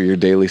go through your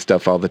daily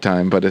stuff all the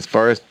time. But as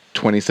far as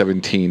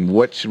 2017,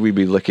 what should we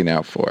be looking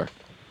out for?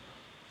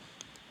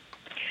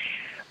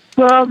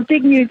 Well, the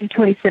big news of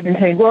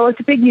 2017, it's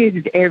the big news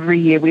of every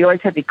year. We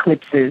always have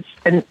eclipses.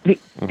 And the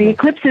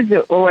eclipses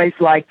are always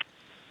like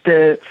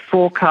the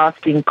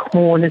forecasting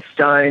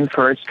cornerstone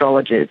for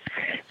astrologers.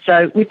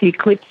 So with the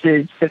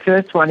eclipses, the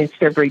first one is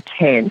February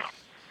 10th,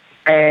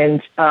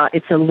 and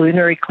it's a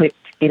lunar eclipse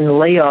in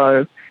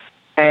Leo,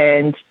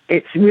 and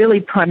it's really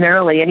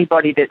primarily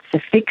anybody that's a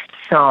fixed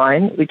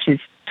sign, which is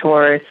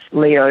Taurus,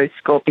 Leo,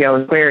 Scorpio,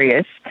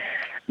 Aquarius.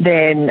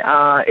 Then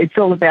it's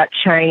all about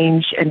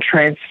change and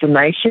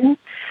transformation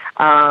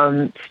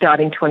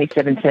starting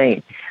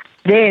 2017.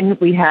 Then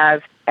we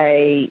have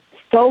a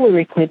solar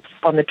eclipse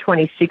on the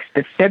 26th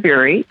of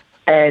February,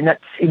 and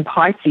that's in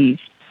Pisces.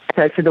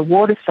 So for the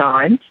water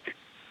signs,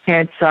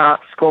 Cancer,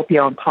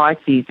 Scorpio, and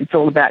Pisces, it's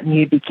all about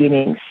new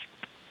beginnings.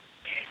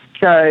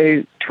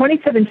 So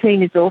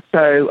 2017 is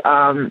also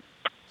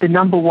the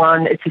number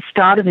one. It's the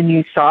start of a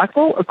new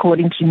cycle,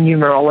 according to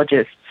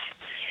numerologists.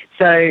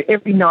 So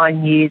every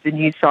 9 years, a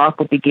new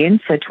cycle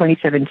begins. So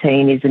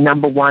 2017 is the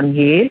number 1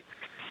 year.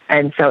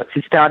 And so it's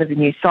the start of a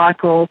new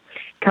cycle,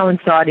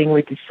 coinciding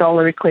with the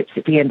solar eclipse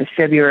at the end of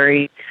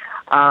February.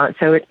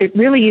 So it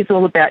really is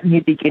all about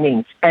new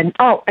beginnings. And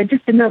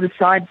just another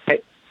side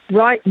note,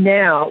 right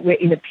now we're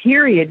in a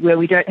period where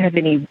we don't have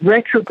any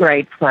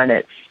retrograde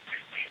planets.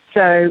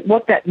 So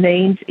what that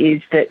means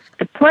is that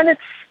the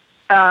planets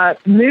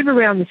move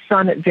around the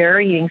sun at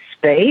varying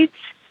speeds,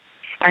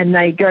 and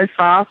they go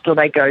fast or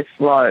they go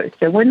slow.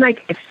 So when they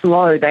go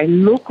slow, they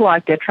look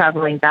like they're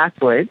traveling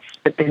backwards,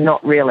 but they're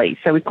not really.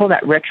 So we call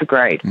that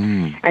retrograde.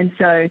 And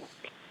so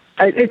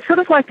it's sort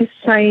of like the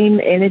same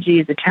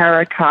energy as a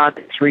tarot card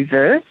that's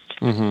reversed.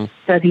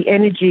 So the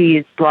energy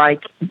is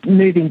like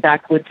moving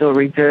backwards or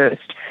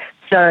reversed.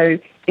 So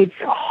it's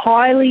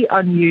highly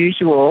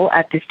unusual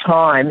at this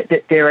time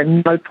that there are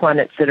no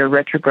planets that are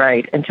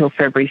retrograde until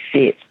February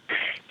 5th.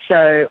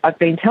 So I've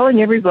been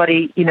telling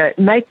everybody,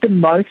 make the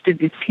most of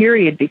this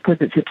period because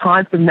it's a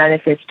time for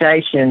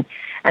manifestation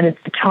and it's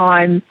the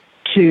time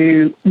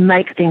to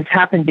make things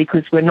happen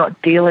because we're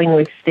not dealing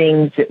with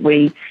things that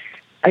we,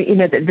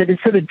 that are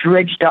sort of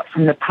dredged up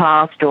from the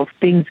past or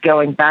things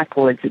going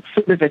backwards. It's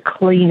sort of a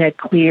cleaner,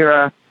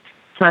 clearer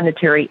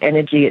planetary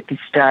energy at this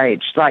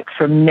stage, like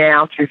from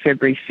now through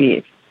February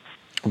 5th.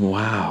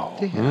 Wow.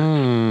 So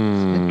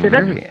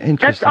Very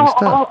interesting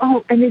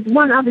stuff. And there's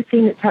one other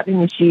thing that's happening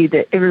this year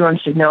that everyone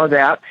should know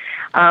about.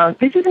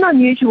 This is an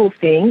unusual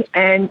thing,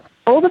 and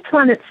all the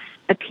planets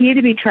appear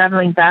to be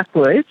traveling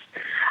backwards,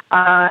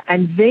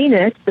 and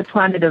Venus, the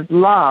planet of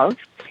love,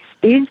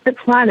 is the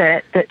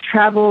planet that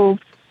travels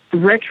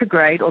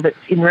retrograde, or that's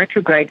in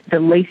retrograde, the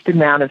least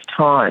amount of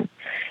time.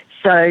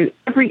 So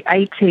every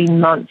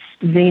 18 months,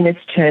 Venus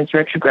turns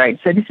retrograde.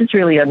 So this is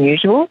really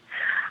unusual.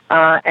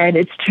 And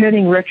it's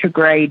turning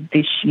retrograde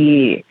this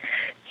year.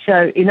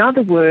 So, in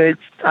other words,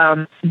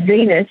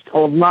 Venus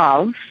or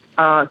love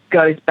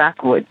goes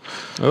backwards.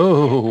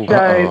 Oh,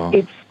 so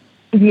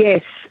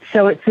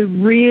so it's a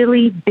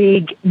really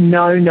big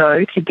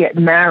no-no to get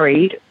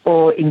married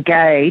or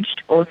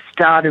engaged or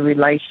start a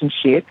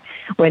relationship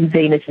when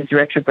Venus is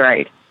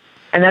retrograde,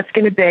 and that's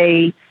going to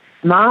be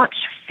March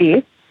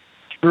 5th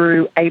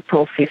through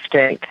April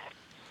 15th.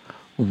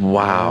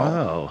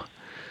 Wow.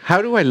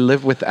 How do I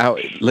live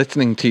without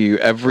listening to you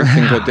every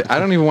single day? I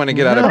don't even want to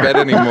get out of bed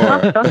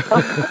anymore.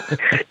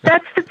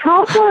 That's the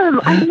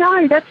problem. I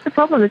know, that's the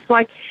problem. It's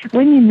like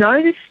when you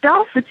know this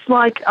stuff, it's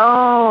like,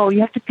 you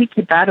have to pick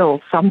your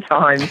battles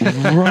sometimes.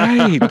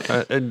 Right.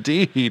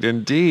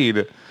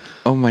 Indeed.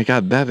 Oh, my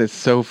God. That is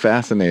so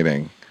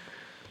fascinating.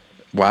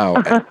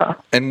 Wow.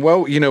 And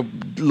while we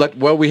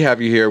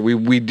have you here,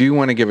 we do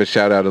want to give a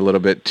shout out a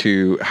little bit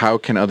to how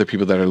can other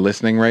people that are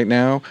listening right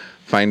now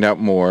find out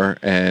more,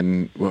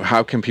 and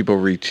how can people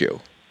reach you?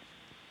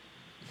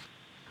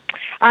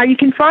 You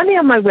can find me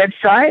on my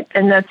website,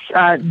 and that's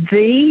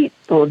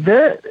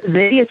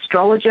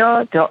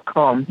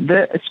theastrologer.com,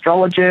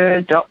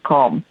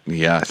 theastrologer.com.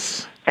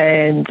 Yes.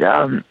 And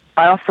I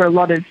offer a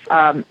lot of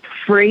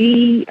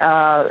free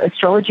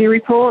astrology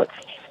reports,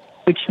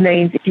 which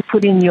means if you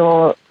put in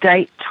your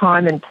date,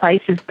 time, and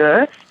place of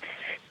birth,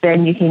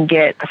 then you can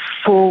get a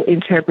full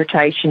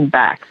interpretation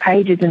back.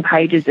 Pages and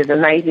pages of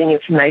amazing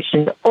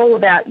information all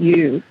about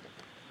you.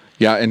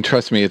 Yeah, and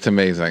trust me, it's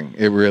amazing.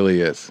 It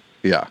really is.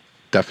 Yeah,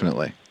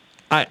 definitely.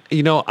 I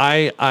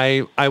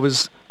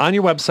was on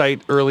your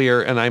website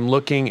earlier, and I'm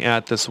looking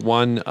at this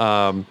one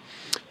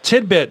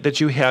tidbit that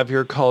you have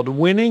here called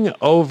 "Winning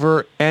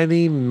Over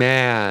Any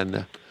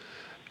Man,"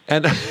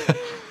 and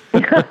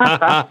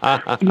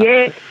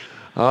yes.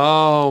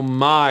 Oh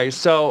my!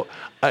 So,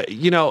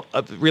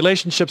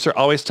 relationships are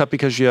always tough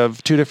because you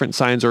have two different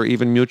signs or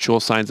even mutual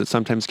signs that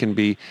sometimes can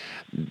be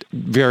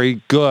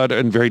very good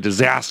and very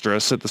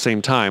disastrous at the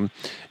same time.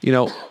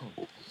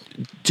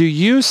 Do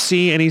you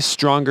see any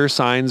stronger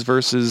signs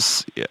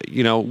versus,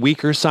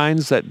 weaker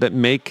signs that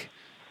make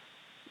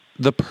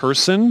the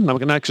person? I'm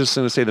not just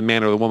going to say the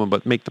man or the woman,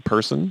 but make the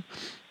person.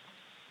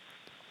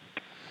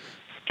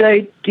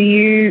 So, do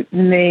you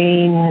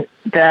mean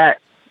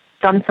that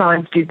some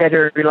signs do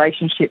better in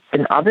relationships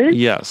than others?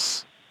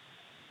 Yes.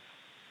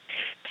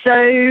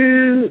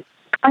 So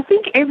I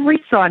think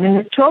every sign, and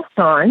there's 12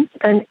 signs,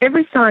 and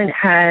every sign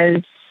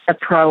has a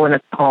pro and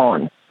a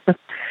con.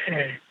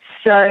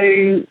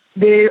 So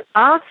there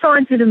are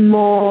signs that are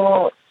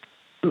more,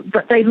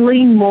 but they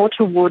lean more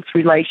towards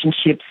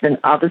relationships than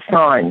other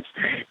signs.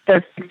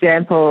 So, for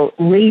example,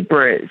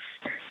 Libras.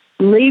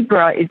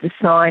 Libra is a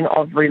sign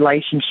of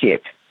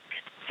relationship.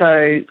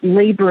 So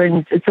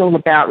Librans, it's all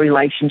about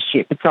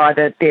relationship. It's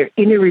either they're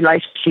in a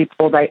relationship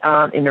or they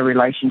aren't in a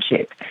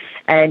relationship.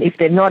 And if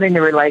they're not in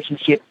a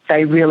relationship,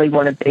 they really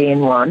want to be in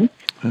one.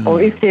 Mm.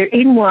 Or if they're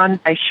in one,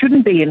 they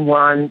shouldn't be in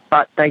one,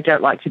 but they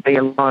don't like to be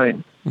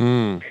alone.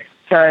 Mm.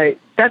 So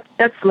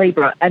that's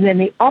Libra. And then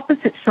the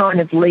opposite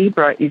sign of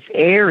Libra is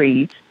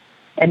Aries.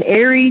 And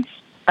Aries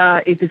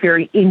is a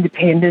very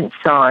independent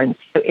sign.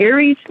 So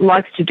Aries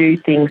likes to do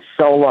things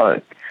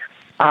solo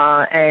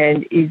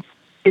and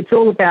it's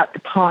all about the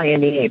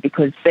pioneer,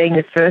 because being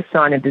the first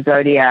sign of the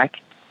zodiac,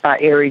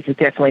 Aries is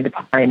definitely the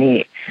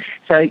pioneer.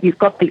 So you've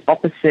got the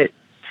opposite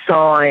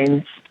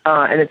signs,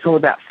 and it's all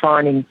about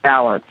finding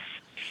balance.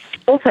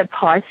 Also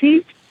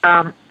Pisces.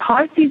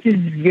 Pisces is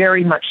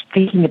very much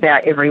thinking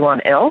about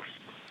everyone else.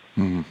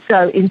 Mm.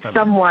 So in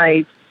some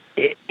ways,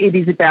 it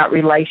is about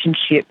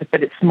relationship,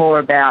 but it's more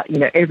about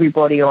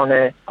everybody on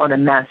a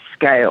mass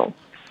scale.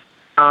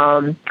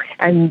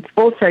 And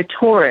also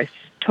Taurus.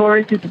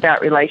 Taurus is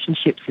about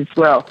relationships as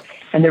well.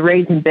 And the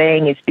reason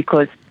being is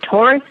because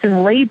Taurus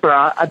and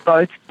Libra are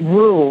both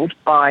ruled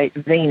by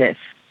Venus.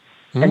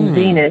 And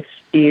Venus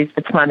is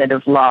the planet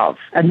of love.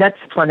 And that's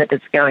the planet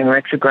that's going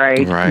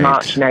retrograde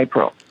March and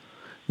April.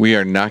 We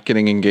are not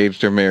getting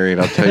engaged or married,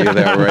 I'll tell you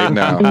that right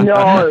now.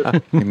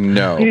 No.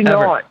 No. Do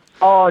not.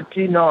 Oh,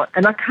 do not.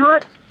 And I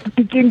can't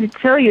begin to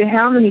tell you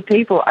how many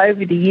people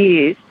over the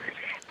years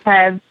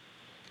have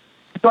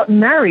got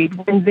married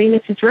when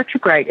Venus is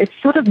retrograde. It's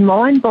sort of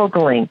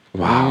mind-boggling.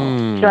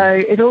 Wow.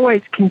 So it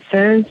always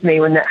concerns me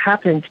when that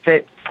happens.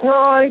 But,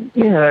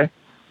 fingers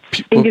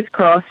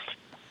crossed.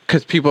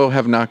 Because people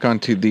have not gone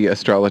to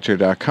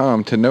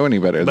theastrologer.com to know any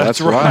better.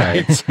 That's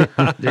right.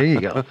 why. There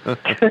you go.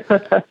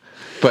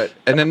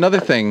 And another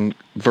thing,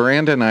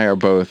 Veranda and I are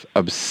both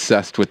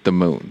obsessed with the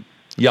moon.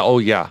 Yeah. Oh,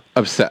 yeah.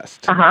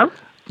 Obsessed. Uh-huh.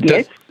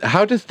 Yes.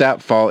 How does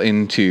that fall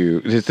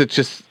into, is it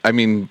just, I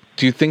mean,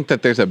 do you think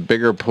that there's a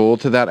bigger pull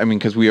to that? I mean,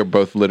 because we are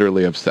both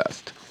literally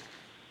obsessed.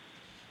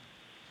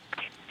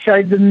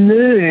 So the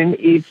moon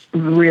is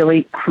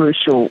really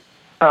crucial.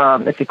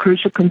 It's a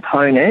crucial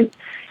component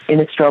in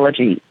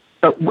astrology,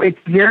 but it's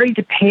very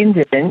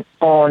dependent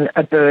on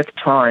a birth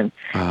time.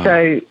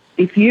 So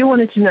if you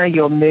wanted to know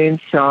your moon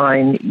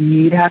sign,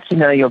 you'd have to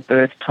know your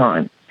birth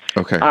time.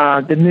 Okay.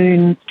 The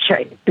moon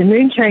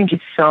changes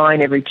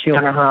sign every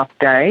 2.5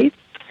 days,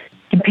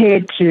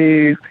 compared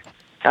to,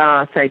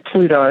 say,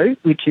 Pluto,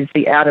 which is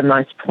the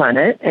outermost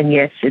planet. And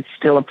yes, it's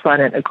still a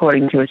planet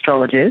according to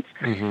astrologers.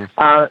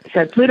 So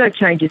Pluto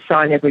changes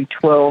sign every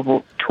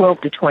 12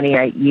 to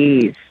 28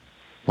 years.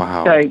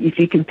 Wow. So if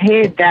you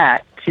compare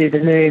that to the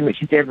moon,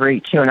 which is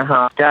every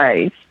 2.5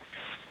 days,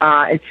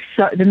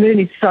 the moon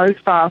is so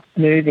fast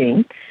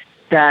moving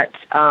that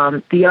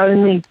the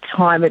only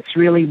time it's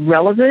really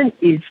relevant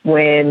is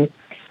when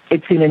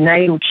it's in a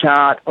natal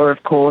chart or,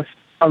 of course,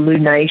 a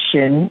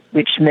lunation,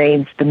 which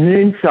means the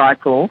moon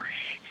cycle.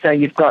 So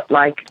you've got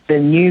like the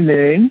new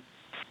moon,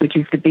 which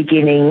is the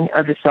beginning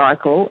of the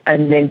cycle,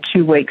 and then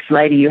 2 weeks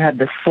later you have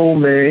the full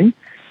moon,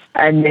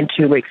 and then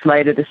 2 weeks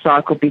later the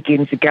cycle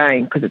begins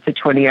again because it's a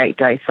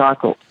 28-day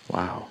cycle.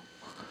 Wow.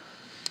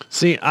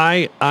 See,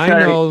 I So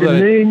know the that...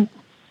 moon...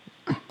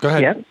 Go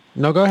ahead. Yep.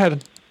 No, go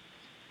ahead.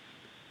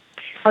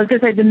 I was going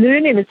to say the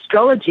moon in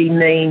astrology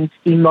means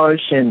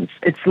emotions.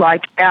 It's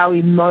like our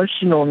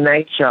emotional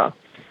nature.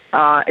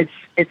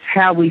 It's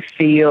how we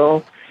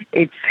feel.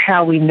 It's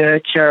how we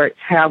nurture. It's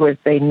how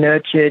we've been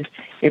nurtured.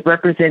 It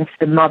represents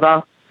the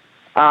mother.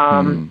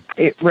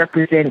 It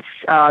represents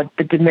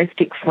the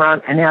domestic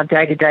front and our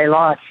day-to-day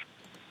life.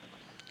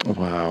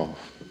 Wow.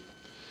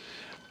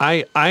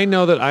 I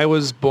know that I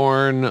was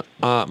born,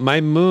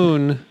 my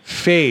moon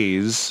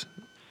phase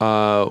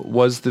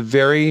was the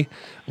very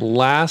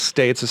last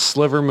day. It's a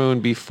sliver moon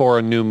before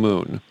a new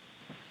moon.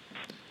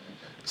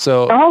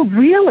 So Oh,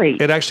 really?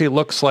 it actually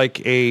looks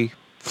like a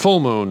full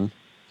moon,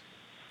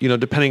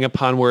 depending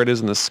upon where it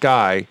is in the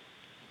sky.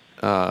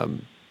 But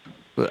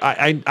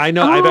I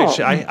know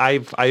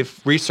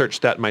I've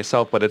researched that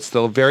myself, but it's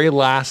the very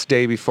last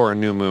day before a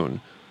new moon.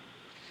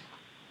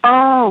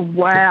 Oh,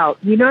 wow.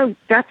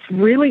 That's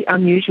really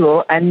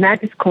unusual, and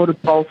that is called a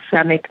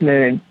balsamic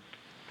moon.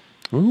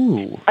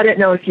 Ooh. I don't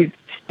know if you've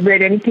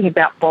read anything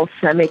about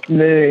balsamic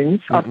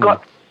moons. I've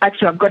got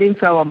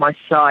info on my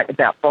site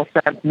about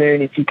balsamic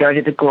moon if you go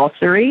to the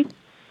glossary,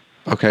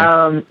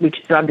 which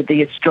is under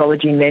the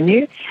astrology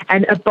menu.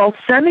 And a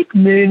balsamic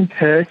moon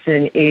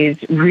person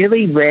is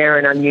really rare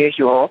and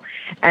unusual,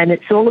 and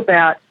it's all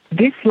about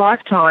this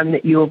lifetime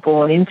that you were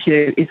born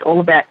into is all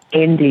about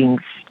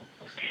endings.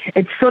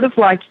 It's sort of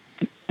like,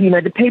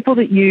 the people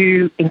that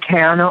you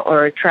encounter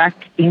or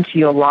attract into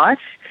your life,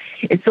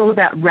 it's all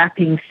about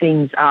wrapping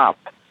things up.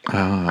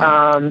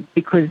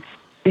 Because,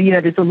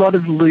 there's a lot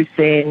of loose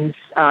ends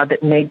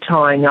that need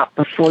tying up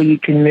before you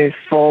can move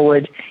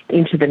forward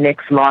into the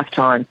next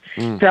lifetime.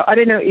 So I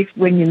don't know if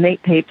when you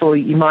meet people,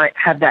 you might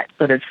have that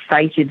sort of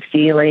fated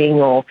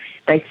feeling, or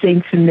they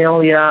seem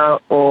familiar,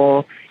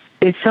 or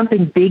there's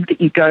something big that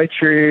you go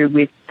through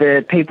with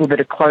the people that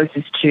are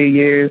closest to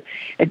you.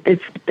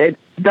 It's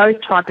those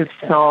type of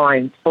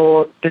signs,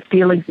 or the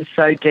feelings are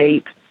so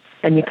deep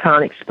and you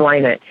can't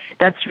explain it.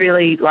 That's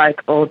really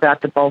like all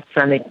about the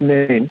balsamic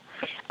moon.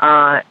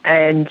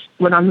 And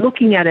when I'm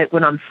looking at it,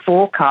 when I'm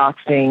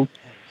forecasting,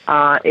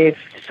 if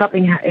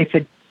an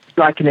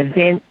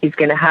event is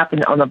going to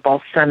happen on a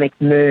balsamic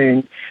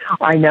moon,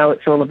 I know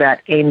it's all about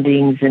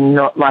endings and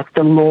not like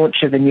the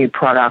launch of a new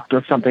product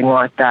or something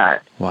like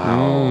that.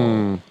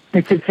 Wow.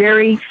 It's a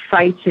very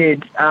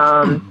fated,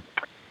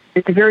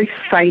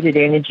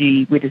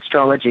 energy with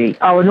astrology.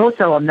 Oh, and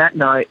also on that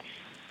note,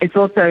 it's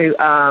also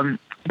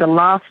the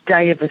last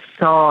day of a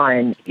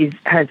sign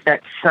has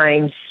that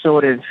same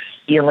sort of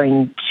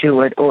feeling to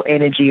it or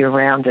energy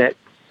around it.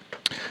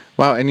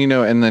 Wow, and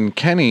and then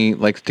Kenny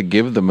likes to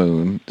give the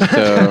moon,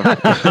 so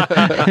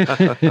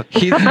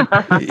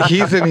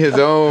he's in his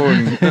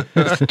own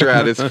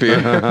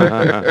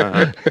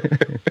stratosphere.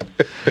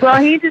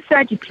 Well, he's a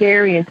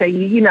Sagittarian, so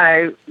you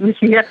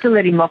have to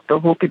let him off the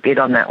hook a bit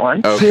on that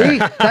one. See,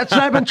 that's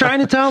what I've been trying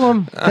to tell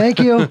him. Thank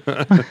you.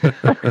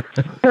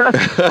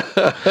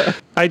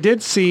 I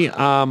did see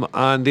on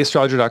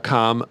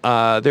theastrologer.com,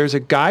 there's a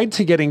guide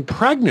to getting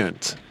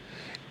pregnant.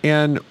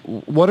 And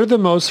what are the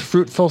most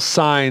fruitful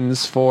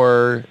signs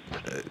for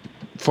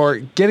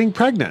getting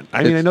pregnant?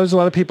 I mean, I know there's a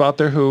lot of people out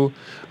there who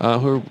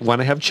want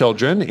to have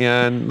children,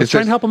 and let's try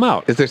and help them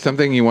out. Is there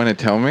something you want to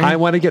tell me? I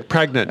want to get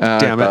pregnant,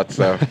 damn I it. thought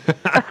so.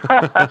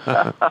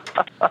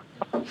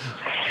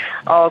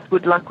 Oh,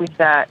 good luck with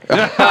that.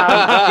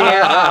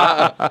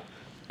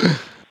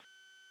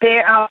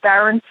 There are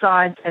barren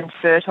signs and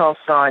fertile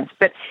signs,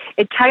 but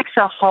it takes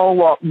a whole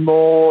lot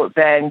more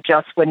than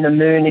just when the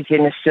moon is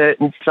in a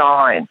certain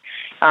sign,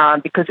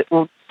 because it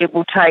will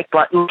take,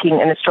 like,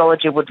 an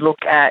astrologer would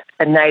look at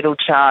a natal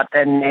chart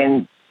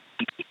and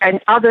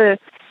other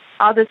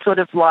sort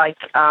of like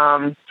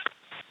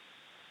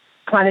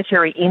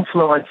planetary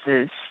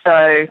influences.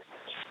 So,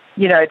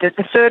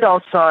 the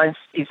fertile signs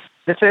is,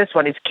 the first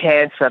one is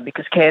Cancer,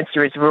 because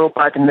Cancer is ruled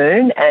by the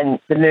moon, and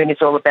the moon is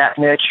all about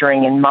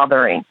nurturing and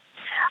mothering.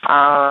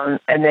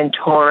 And then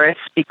Taurus,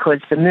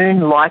 because the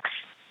moon likes,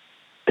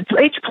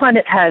 each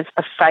planet has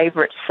a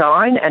favourite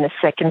sign and a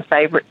second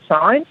favourite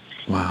sign.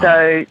 Wow.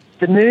 So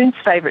the moon's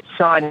favourite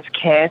sign is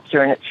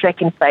Cancer and its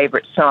second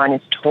favourite sign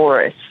is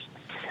Taurus.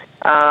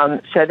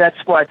 So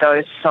that's why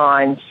those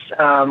signs,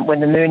 when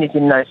the moon is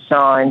in those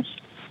signs,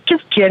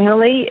 just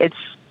generally it's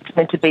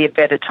meant to be a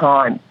better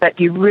time. But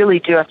you really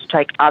do have to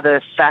take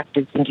other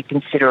factors into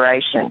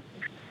consideration.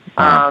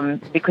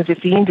 Because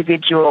if the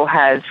individual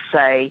has,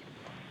 say,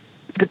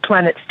 the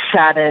planet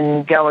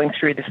Saturn going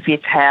through the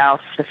fifth house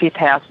is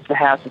the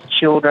house of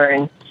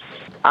children,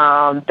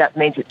 that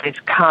means that there's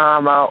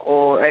karma,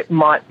 or it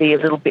might be a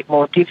little bit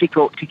more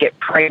difficult to get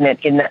pregnant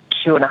in that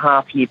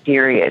 2.5 year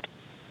period.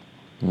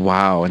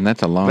 Wow, and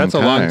that's a long time. That's a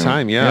long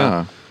time,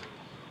 yeah.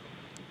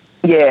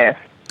 Yeah,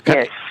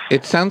 yes.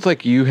 It sounds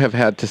like you have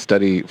had to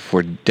study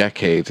for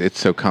decades. It's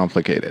so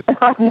complicated.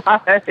 I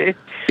know.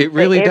 It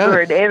really does. Ever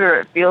and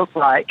ever, it feels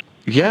like.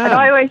 Yeah. And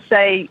I always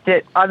say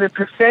that I'm a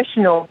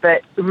professional,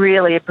 but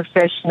really a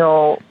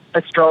professional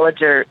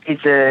astrologer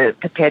is a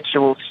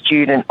perpetual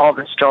student of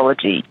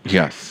astrology.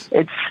 Yes.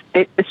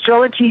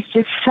 Astrology is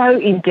just so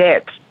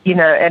in-depth,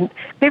 and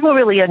people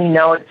really only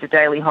know it's a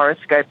daily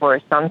horoscope or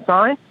a sun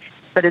sign,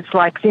 but it's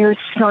like there are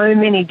so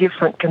many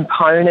different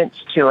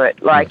components to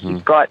it. Like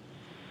you've got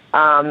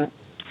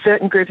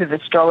certain group of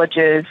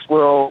astrologers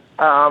will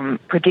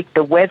predict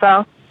the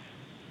weather.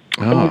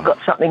 And you've got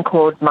something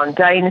called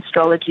mundane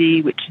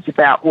astrology, which is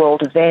about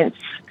world events.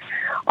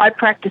 I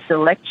practice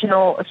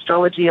electional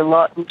astrology a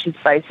lot, which is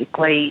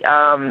basically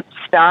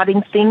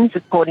starting things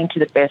according to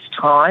the best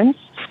times.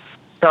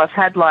 So I've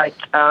had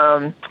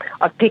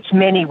I've picked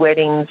many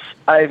weddings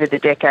over the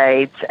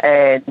decades,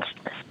 and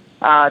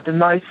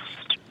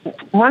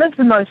one of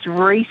the most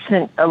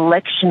recent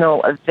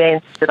electional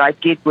events that I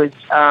did was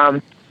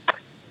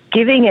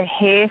giving a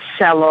hair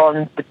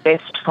salon the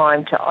best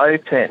time to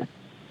open.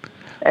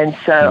 And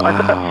so I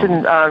got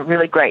some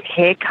really great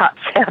haircuts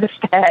out of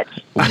that,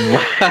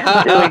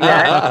 doing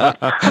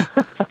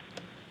that.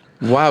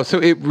 Wow. So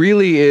it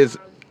really is,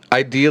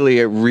 ideally,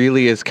 it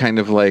really is kind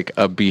of like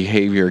a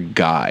behavior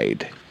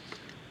guide.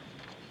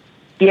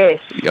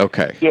 Yes.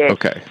 Okay. Yes.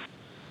 Okay.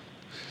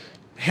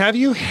 Have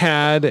you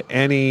had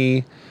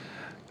any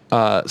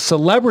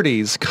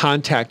celebrities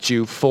contact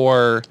you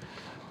for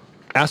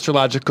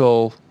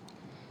astrological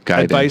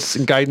advice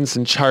and guidance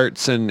and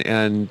charts and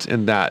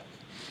that?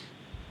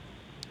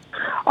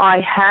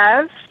 I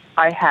have.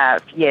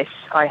 Yes,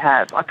 I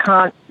have. I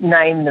can't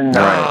name them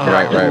though.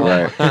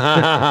 Right.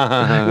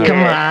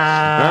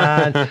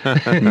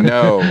 Come on.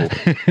 No.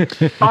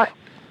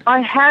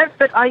 I have,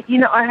 but I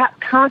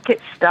can't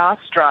get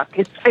starstruck.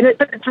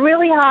 It's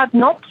really hard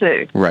not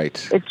to.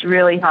 Right. It's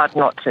really hard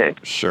not to.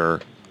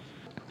 Sure.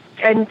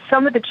 And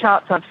some of the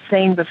charts I've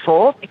seen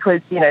before, because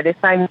they're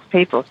famous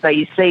people. So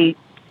you see,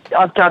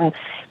 I've done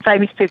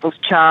famous people's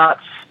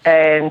charts,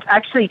 and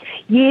actually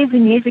years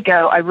and years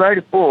ago I wrote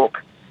a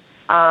book,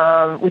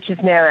 which is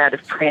now out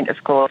of print,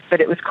 of course,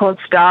 but it was called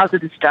Stars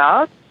of the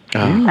Stars.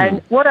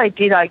 And what I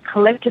did, I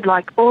collected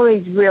all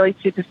these really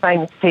super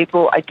famous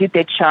people. I did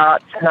their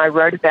charts and I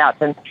wrote about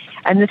them.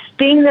 And the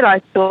thing that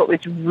I thought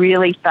was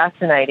really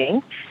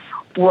fascinating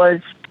was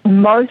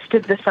most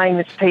of the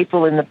famous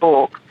people in the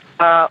book,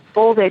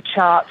 all their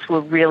charts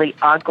were really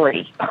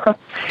ugly,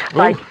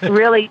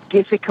 really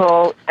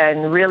difficult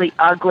and really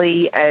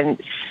ugly and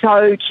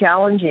so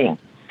challenging.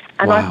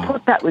 And I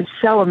thought that was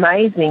so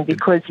amazing,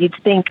 because you'd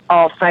think,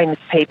 famous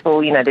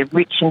people, they're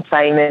rich and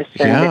famous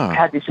and they've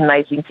had this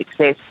amazing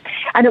success.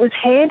 And it was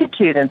handed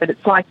to them, but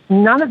it's like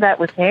none of that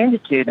was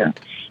handed to them.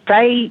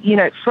 They,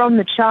 from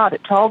the chart,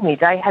 it told me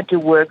they had to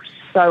work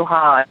so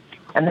hard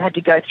and they had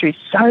to go through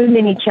so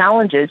many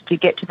challenges to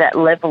get to that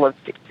level of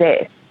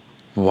success.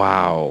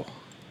 Wow.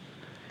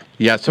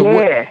 Yeah, so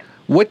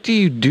What do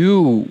you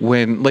do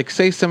when, like,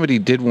 say somebody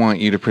did want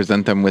you to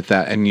present them with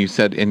that and you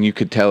said, and you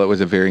could tell it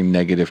was a very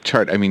negative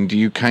chart. I mean, do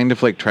you kind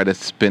of like try to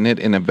spin it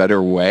in a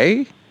better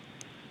way?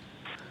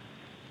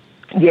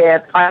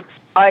 Yeah,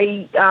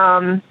 I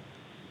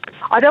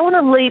don't want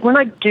to leave, when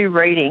I do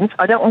readings,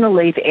 I don't want to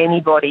leave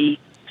anybody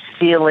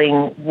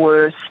feeling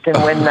worse than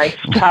when they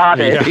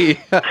started.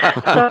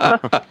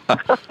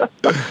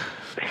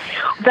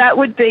 That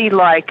would be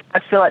like,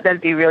 I feel like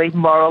that'd be really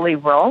morally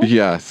wrong.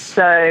 Yes.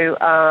 So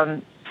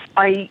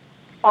I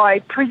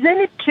present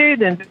it to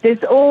them, but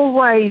there's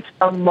always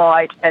a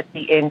light at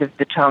the end of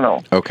the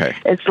tunnel. Okay.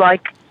 It's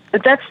like,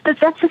 that's the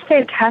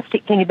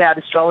fantastic thing about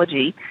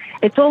astrology.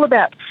 It's all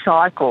about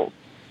cycles.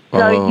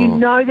 So you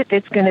know that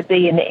there's going to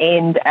be an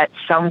end at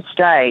some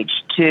stage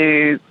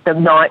to the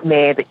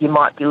nightmare that you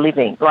might be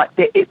living. Like,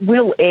 it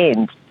will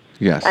end.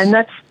 Yes. And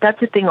that's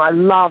the thing I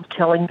love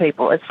telling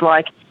people. It's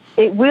like,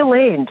 it will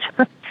end.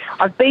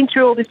 I've been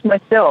through all this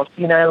myself,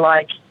 you know,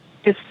 like,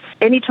 just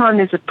anytime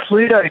there's a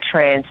Pluto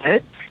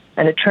transit,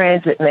 and a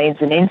transit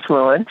means an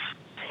influence,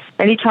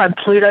 anytime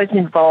Pluto's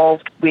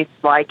involved with,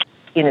 like,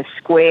 in a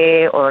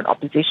square or an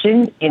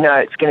opposition, you know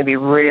it's going to be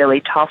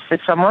really tough for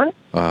someone.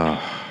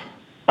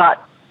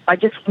 But I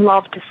just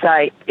love to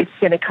say it's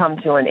going to come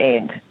to an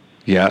end.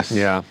 Yes.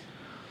 Yeah.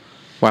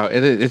 Wow,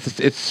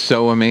 it's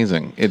so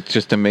amazing. It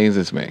just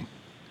amazes me.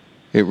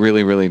 It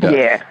really, really does.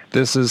 Yeah.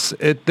 This is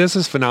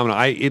phenomenal.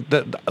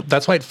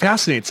 That's why it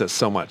fascinates us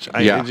so much.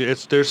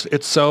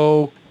 It's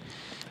so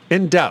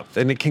in depth,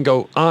 and it can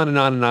go on and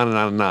on and on and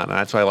on and on. And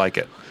that's why I like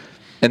it.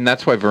 And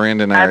that's why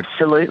Veranda and I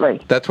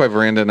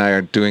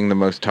are doing the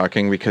most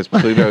talking, because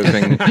Pluto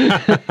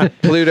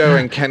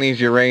and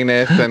Kenny's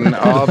Uranus and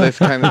all this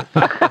kind of.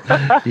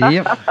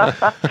 Yep.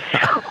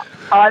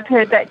 I've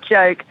heard that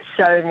joke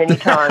so many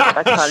times.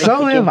 I can't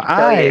So even have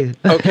tell I. you.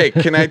 Okay,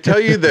 can I tell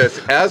you this?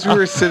 As we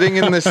were sitting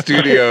in the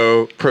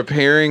studio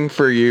preparing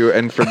for you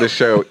and for the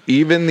show,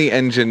 even the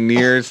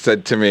engineers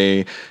said to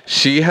me,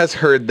 she has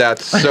heard that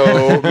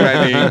so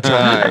many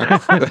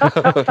times.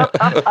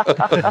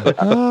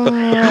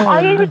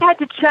 I even had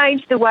to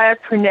change the way I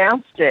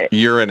pronounced it.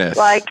 Uranus.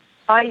 Like,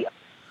 I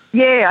used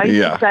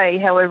to say,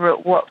 however,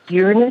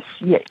 Uranus?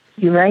 Yeah,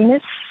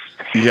 Uranus?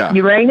 Yeah.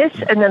 Uranus,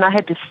 and then I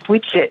had to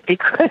switch it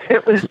because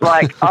it was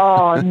like,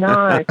 oh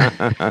no.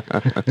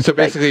 So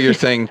basically you're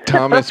saying,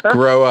 Thomas,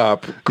 grow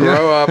up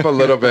a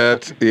little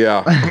bit.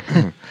 Yeah.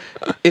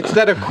 It's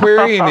that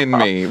Aquarian in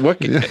me.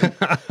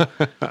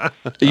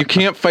 You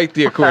can't fight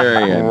the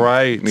Aquarian.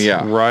 Right.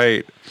 Yeah.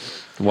 Right.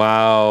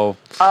 Wow.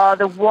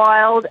 The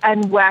wild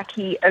and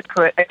wacky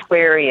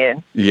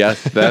Aquarian.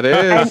 Yes, that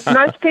is. And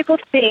most people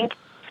think,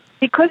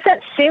 because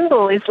that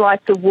symbol is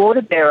like the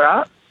water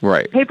bearer,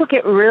 right. People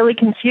get really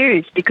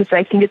confused because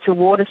they think it's a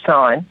water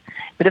sign.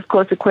 But, of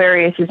course,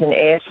 Aquarius is an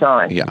air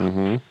sign. Yeah.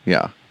 Mm-hmm.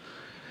 Yeah.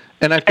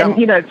 And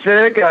you know,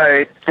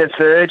 Virgo, the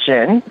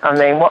Virgin, I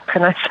mean, what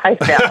can I say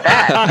about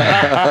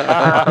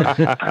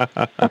that?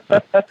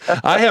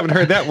 I haven't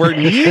heard that word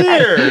in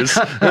years.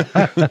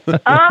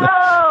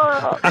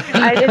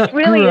 And it's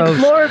really, it's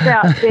more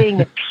about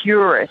being a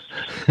purist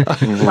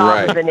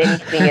rather than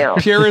anything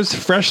else. Pure as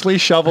freshly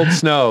shoveled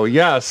snow.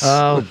 Yes.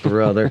 Oh,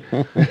 brother.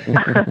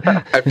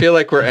 I feel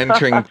like we're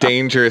entering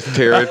dangerous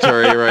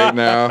territory right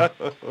now.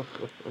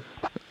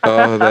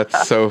 Oh,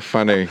 that's so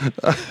funny.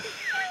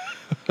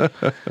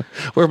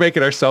 We're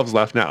making ourselves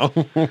laugh now.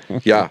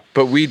 Yeah,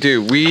 but we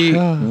do. We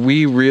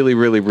really,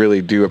 really,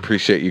 really do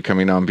appreciate you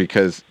coming on,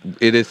 because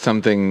it is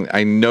something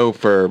I know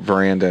for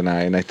Veranda and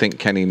I think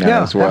Kenny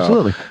now as well.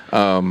 Absolutely.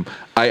 I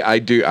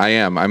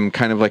am. I'm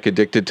kind of like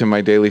addicted to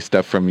my daily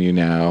stuff from you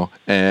now.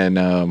 And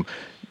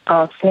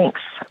oh,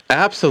 thanks.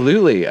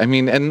 Absolutely. I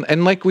mean,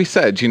 and like we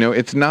said, you know,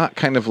 it's not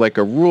kind of like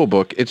a rule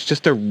book. It's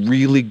just a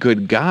really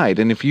good guide.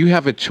 And if you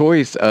have a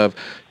choice of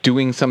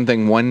doing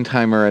something one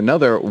time or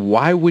another,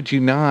 why would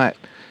you not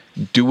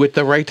do it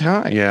the right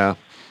time? Yeah.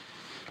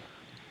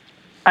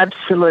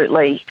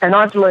 Absolutely. And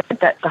I've learned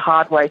that the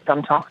hard way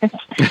sometimes.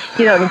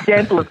 You know, an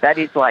example of that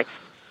is like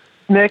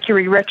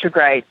Mercury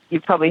retrograde.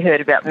 You've probably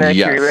heard about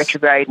Mercury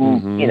retrograde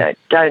and, you know,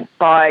 don't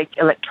buy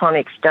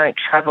electronics, don't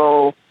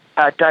travel,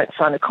 don't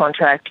sign a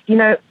contract. You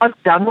know,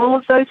 I've done all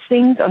of those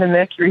things on a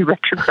Mercury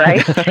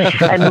retrograde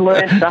and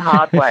learned the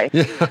hard way.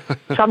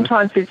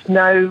 Sometimes there's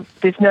no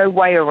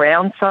way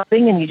around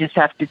something, and you just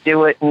have to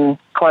do it and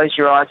close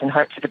your eyes and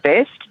hope for the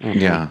best.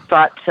 Yeah.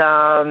 But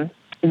no,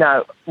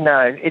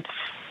 it's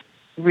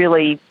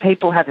really,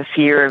 people have a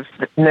fear of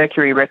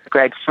Mercury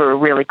retrograde for a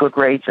really good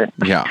reason.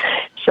 Yeah.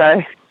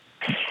 So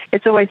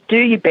it's always do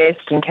your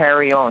best and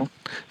carry on.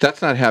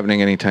 That's not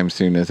happening anytime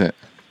soon, is it?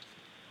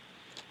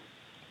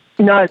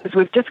 No, because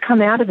we've just come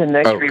out of the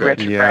Mercury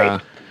retrograde. Yeah.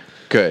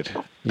 Good.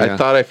 Yeah. I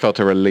thought I felt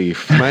a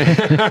relief.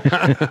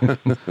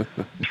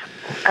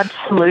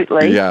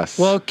 Absolutely. Yes.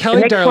 Well, The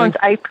Kelly, next darling. one's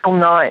April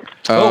 9th.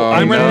 Oh,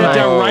 I'm writing it down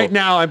no. right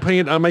now. I'm putting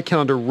it on my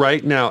calendar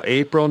right now.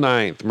 April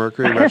 9th,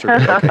 Mercury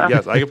retrograde. Okay,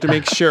 yes, I have to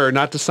make sure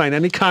not to sign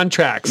any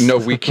contracts. No,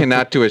 we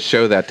cannot do a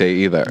show that day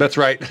either. That's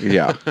right.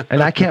 Yeah.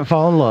 And I can't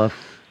fall in love.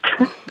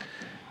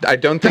 I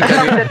don't think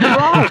any... That's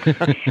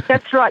right.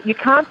 That's right. You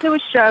can't do a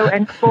show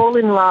and fall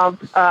in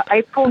love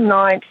April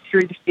 9th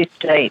through the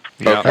 15th.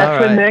 Yeah.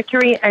 That's when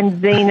Mercury and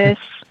Venus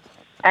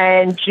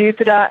and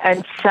Jupiter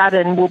and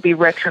Saturn will be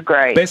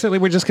retrograde. Basically,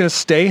 we're just going to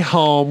stay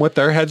home with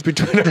our heads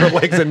between our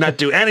legs and not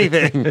do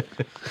anything.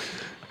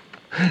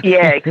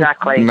 Yeah,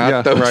 exactly.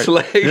 Not those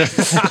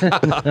legs.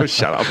 Oh,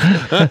 shut up.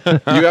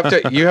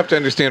 You have to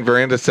understand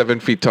Veranda's 7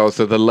 feet tall,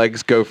 so the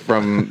legs go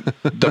from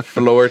the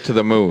floor to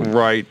the moon.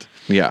 Right.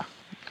 Yeah.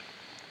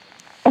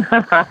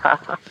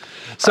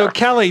 So,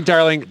 Kelly,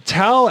 darling,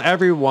 tell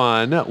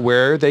everyone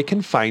where they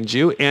can find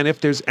you, and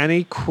if there's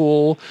any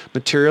cool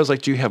materials,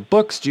 like do you have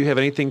books? Do you have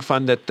anything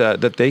fun that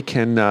they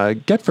can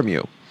get from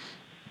you?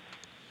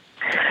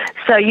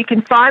 So you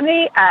can find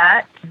me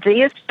at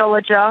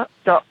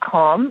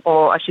theastrologer.com,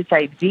 or I should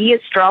say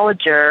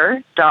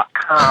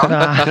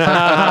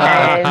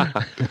theastrologer.com.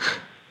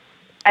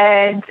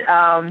 and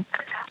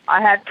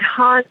I have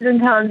tons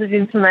and tons of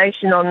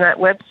information on that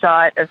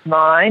website of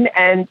mine.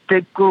 And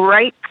the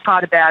great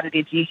part about it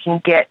is you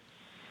can get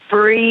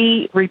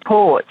free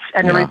reports.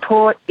 And the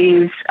report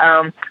is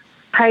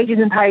pages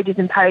and pages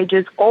and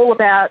pages all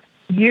about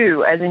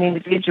you as an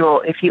individual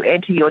if you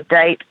enter your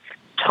date,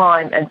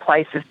 time and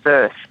place of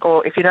birth,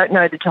 or if you don't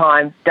know the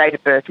time, date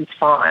of birth is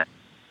fine.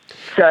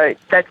 So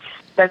that's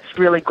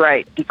really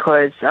great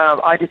because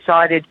I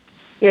decided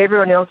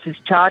everyone else is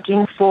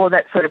charging for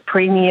that sort of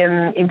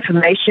premium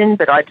information,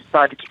 but I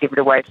decided to give it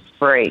away for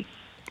free.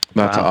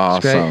 That's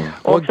awesome.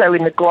 Also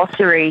in the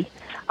glossary,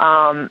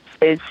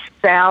 there's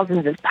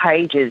thousands of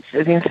pages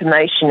of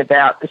information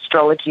about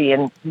astrology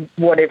and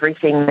what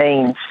everything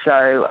means.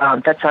 So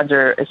that's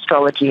under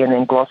astrology and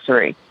then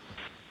glossary.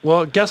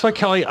 Well, guess what,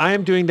 Kelly? I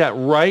am doing that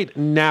right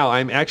now.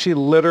 I'm actually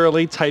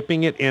literally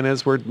typing it in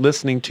as we're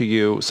listening to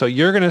you. So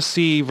you're going to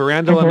see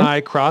Veranda and I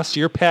cross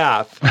your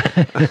path.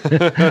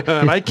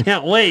 And I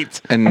can't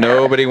wait. And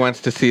nobody wants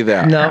to see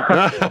that.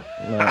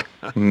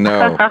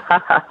 No.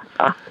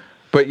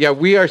 But yeah,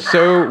 we are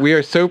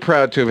so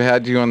proud to have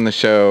had you on the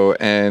show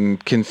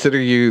and consider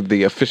you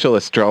the official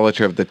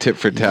astrologer of the Tit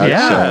for Tat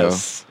show.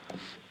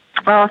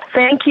 Oh,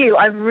 thank you.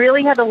 I've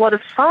really had a lot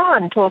of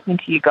fun talking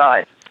to you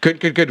guys.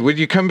 Good. Would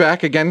you come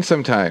back again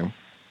sometime?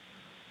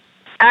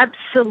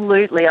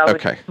 Absolutely. I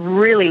would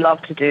really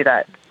love to do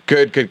that.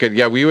 Good.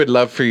 Yeah, we would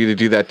love for you to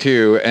do that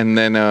too. And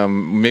then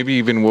maybe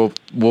even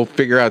we'll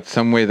figure out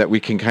some way that we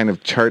can kind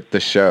of chart the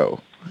show.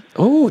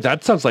 Oh,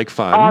 that sounds like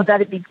fun. Oh,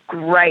 that'd be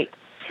great.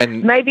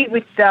 And maybe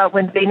with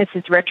when Venus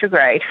is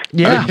retrograde.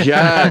 Yeah.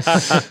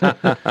 Yes.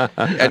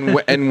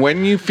 and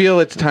when you feel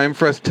it's time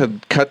for us to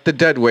cut the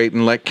dead weight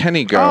and let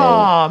Kenny go.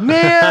 Oh,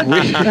 man.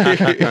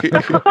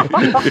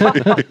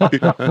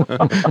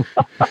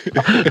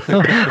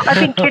 I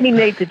think Kenny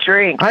needs a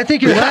drink. I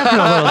think you're laughing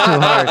a little too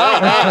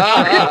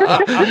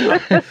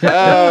hard.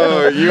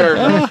 Oh,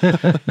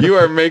 you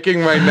are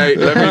making my night,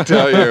 let me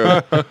tell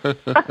you.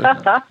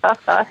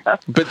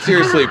 But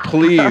seriously,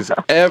 please,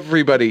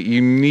 everybody,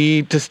 you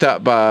need to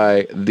stop by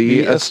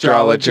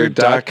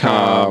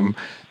theastrologer.com,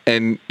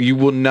 and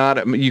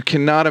you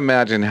cannot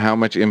imagine how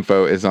much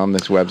info is on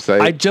this website.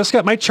 I just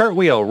got my chart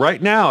wheel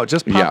right now. It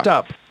just popped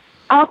up.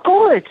 Oh,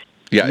 good.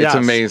 Yeah, yes.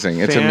 It's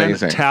amazing. It's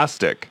amazing.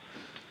 Fantastic.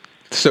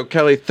 So,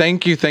 Kelly,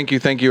 thank you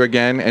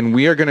again. And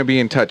we are going to be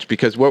in touch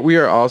because what we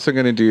are also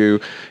going to do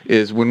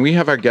is when we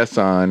have our guests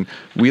on,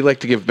 we like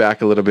to give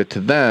back a little bit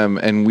to them,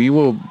 and we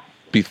will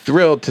be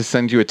thrilled to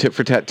send you a Tit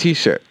for Tat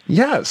t-shirt.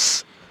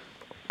 Yes.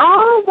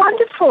 Oh,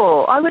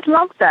 wonderful. I would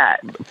love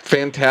that.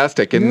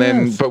 Fantastic. And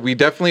then, but we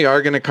definitely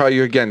are going to call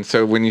you again.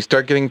 So when you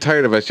start getting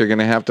tired of us, you're going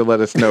to have to let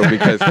us know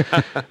because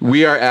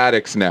we are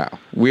addicts now.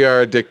 We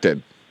are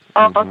addicted.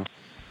 Oh,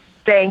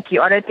 thank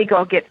you. I don't think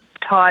I'll get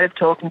tired of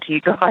talking to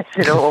you guys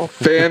at all.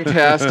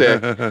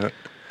 Fantastic.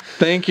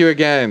 Thank you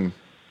again.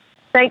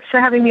 Thanks for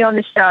having me on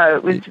the show.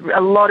 It was a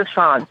lot of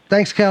fun.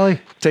 Thanks,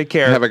 Kelly. Take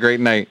care. Have a great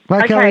night.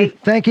 Bye, Kelly.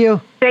 Thank you.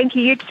 Thank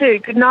you. You too.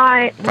 Good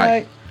night.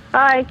 Bye.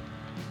 Bye.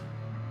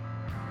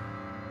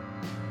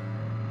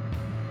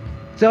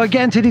 So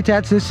again, Titty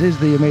Tats, this is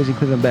the amazing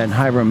Cleveland band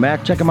Hiram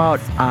Mack. Check them out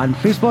on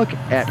Facebook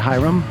at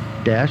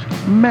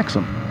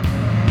Hiram-Maxim.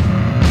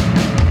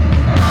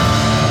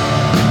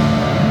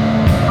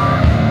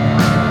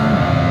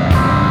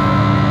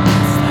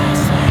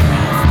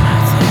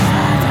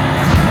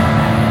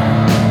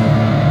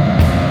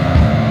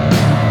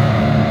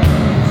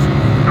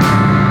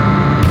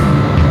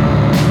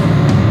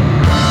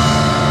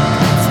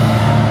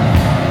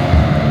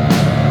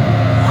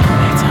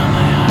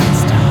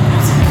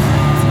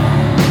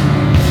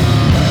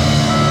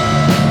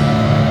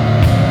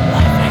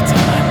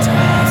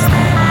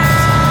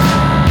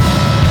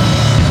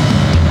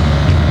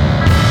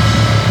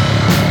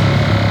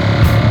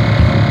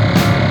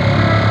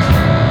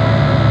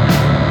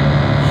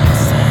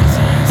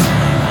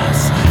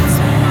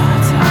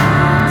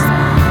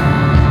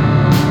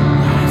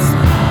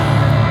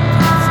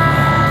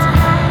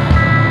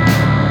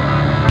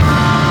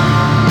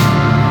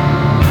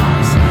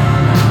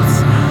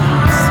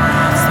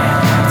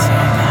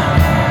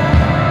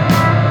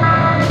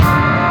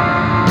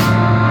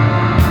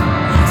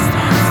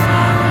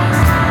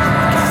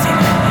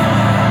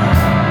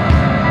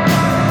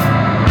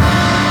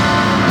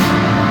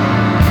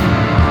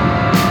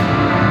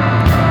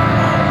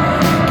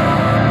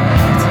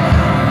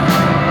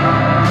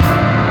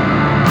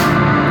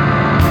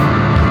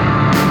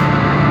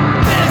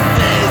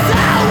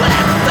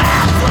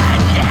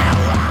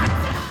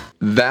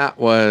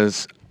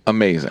 was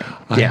amazing.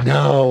 I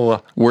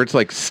know. Words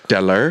like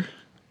stellar,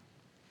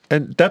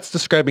 And that's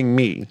describing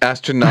me.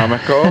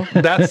 astronomical.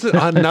 That's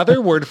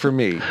another word for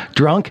me.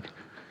 Drunk?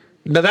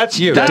 No, that's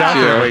you. That's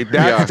definitely. you.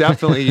 That's Yeah.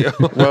 definitely you.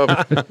 Well,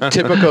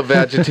 typical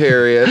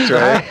Vegetarians,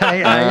 right? I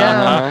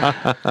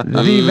am.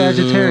 The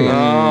vegetarian.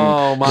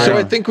 Oh, my. So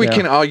I think we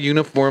can all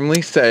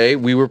uniformly say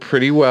we were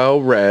pretty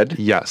well read.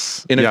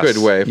 Yes. In a Yes.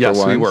 good way, for yes,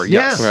 once. we were.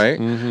 Yes. Right?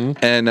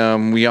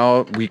 And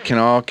we can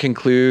all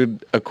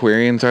conclude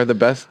Aquarians are the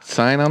best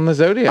sign on the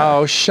zodiac.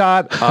 Oh,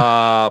 shut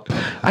up.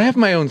 I have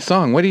my own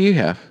song. What do you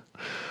have?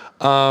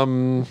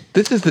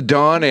 This is the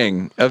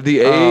dawning of the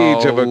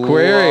age of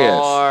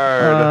Aquarius.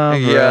 Oh,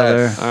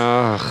 Yes.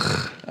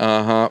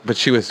 Ugh. But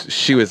she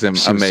was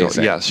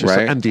amazing. Yes. She was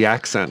right? and the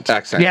accent.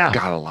 Accent. Yeah.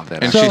 Gotta love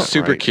that. And accent. she's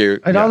super Right.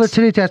 cute. And all the Yes.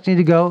 titty tests need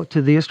to go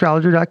to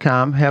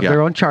theastrologer.com, have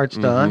their own charts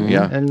done.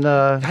 Yeah. And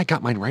I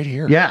got mine right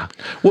here. yeah.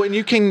 Well, and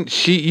you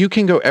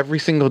can go every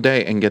single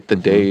day and get the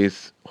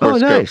day's Oh,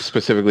 horoscope nice.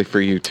 specifically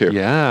for you too.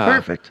 Yeah.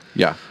 Perfect.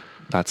 Yeah.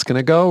 That's going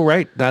to go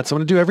right. That's what I'm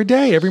going to do every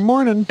day, every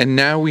morning. And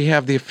now we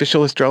have the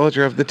official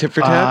astrologer of the Tit for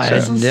Tat show.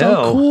 I know.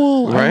 So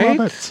cool.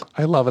 Right?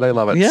 I love it. I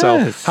love it. Yes. So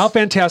how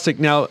fantastic.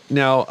 Now,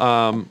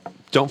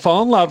 don't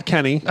fall in love,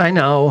 Kenny. I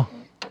know.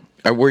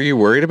 Were you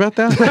worried about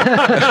that?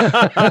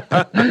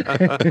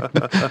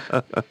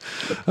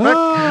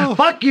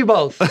 Fuck you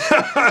both.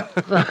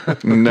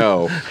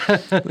 No.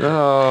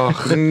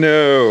 Oh.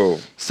 No.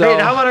 So,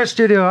 Hey, how about our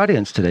studio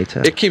audience today,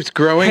 too? It keeps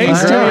growing hey, and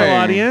studio growing.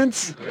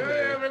 audience.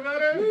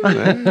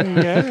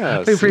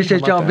 Yes. We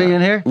appreciate y'all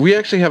being here. We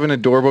actually have an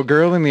adorable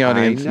girl in the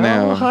audience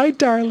now. Hi,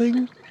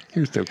 darling.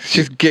 You're so cute.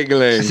 She's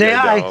giggling. Say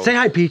hi. Say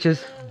hi,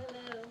 Peaches.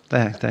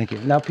 Thank you.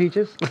 Now,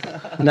 Peaches?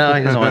 No,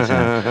 he doesn't want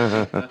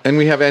to say hi. And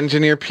we have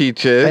Engineer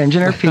Peaches.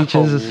 Engineer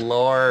Peaches is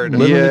Lord.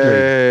 living the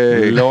Yay.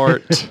 dream.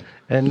 Lord.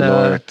 And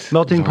Lord.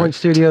 Melting Point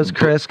Studios,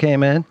 Chris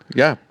came in.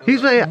 Yeah.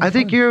 He's. I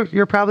think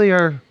you're probably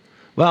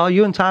well,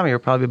 you and Tommy are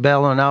probably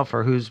battling out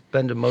for who's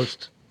been to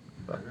most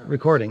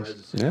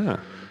recordings. Yeah.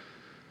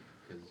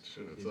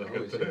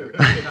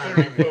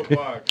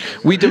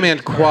 We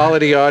demand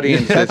quality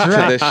audiences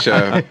to this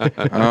show.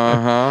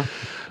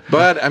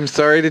 But I'm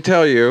sorry to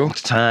tell you,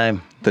 It's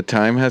time. the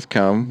time has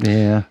come.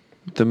 Yeah.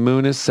 The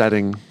moon is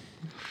setting.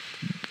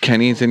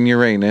 Kenny's in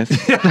Uranus.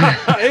 Ew! Get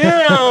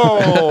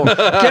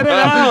it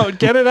out!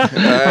 Get it out!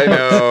 I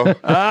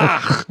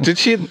know. Did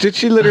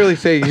she literally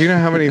say? You know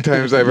how many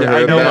times I've ever Yeah, I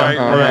heard know,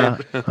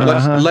 that?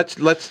 right.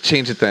 Let's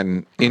change it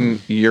then.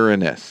 In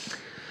Uranus.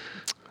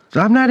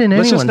 I'm not in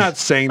Let's anyone's. just not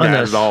saying that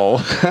Unless- at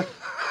all.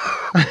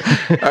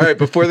 All right.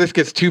 Before this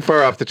gets too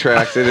far off the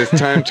tracks, it is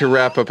time to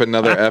wrap up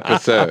another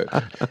episode.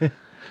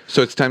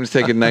 So it's time to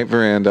say goodnight,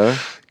 Veranda.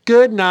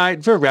 Good night,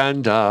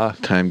 Veranda.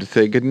 Time to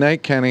say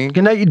goodnight, Kenny.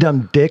 Good night, you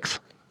dumb dicks.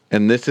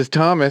 And this is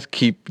Thomas.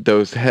 Keep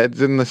those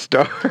heads in the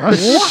stars.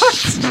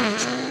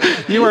 What?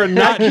 You are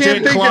not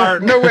Dick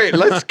Clark. No, wait.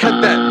 Let's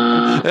cut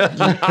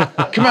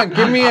that. Come on,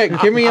 give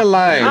me a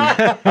line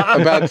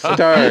about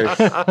stars.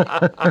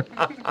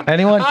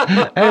 Anyone?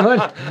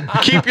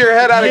 Keep your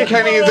head out of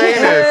Kenny's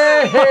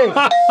anus.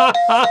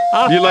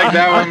 You like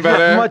that one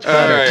better? Much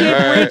better. All right, Keep all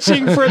right.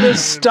 reaching for the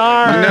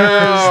stars.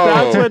 No.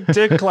 That's what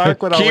Dick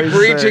Clark would Keep always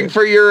reaching say.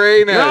 for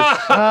Uranus.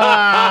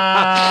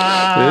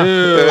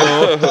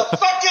 Ew. The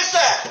fuck is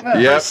that?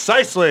 Yep.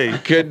 Precisely.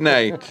 Good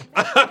night.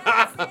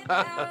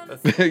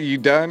 You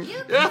done?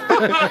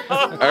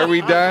 Are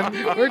we done?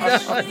 We're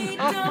done.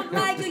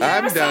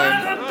 I'm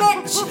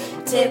done.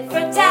 Tit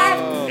for tat,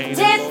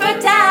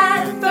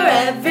 for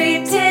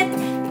every tit,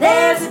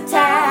 there's a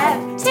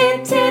tat.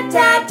 Tit, tit,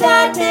 tat,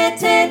 tat, tit,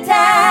 tit,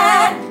 tat.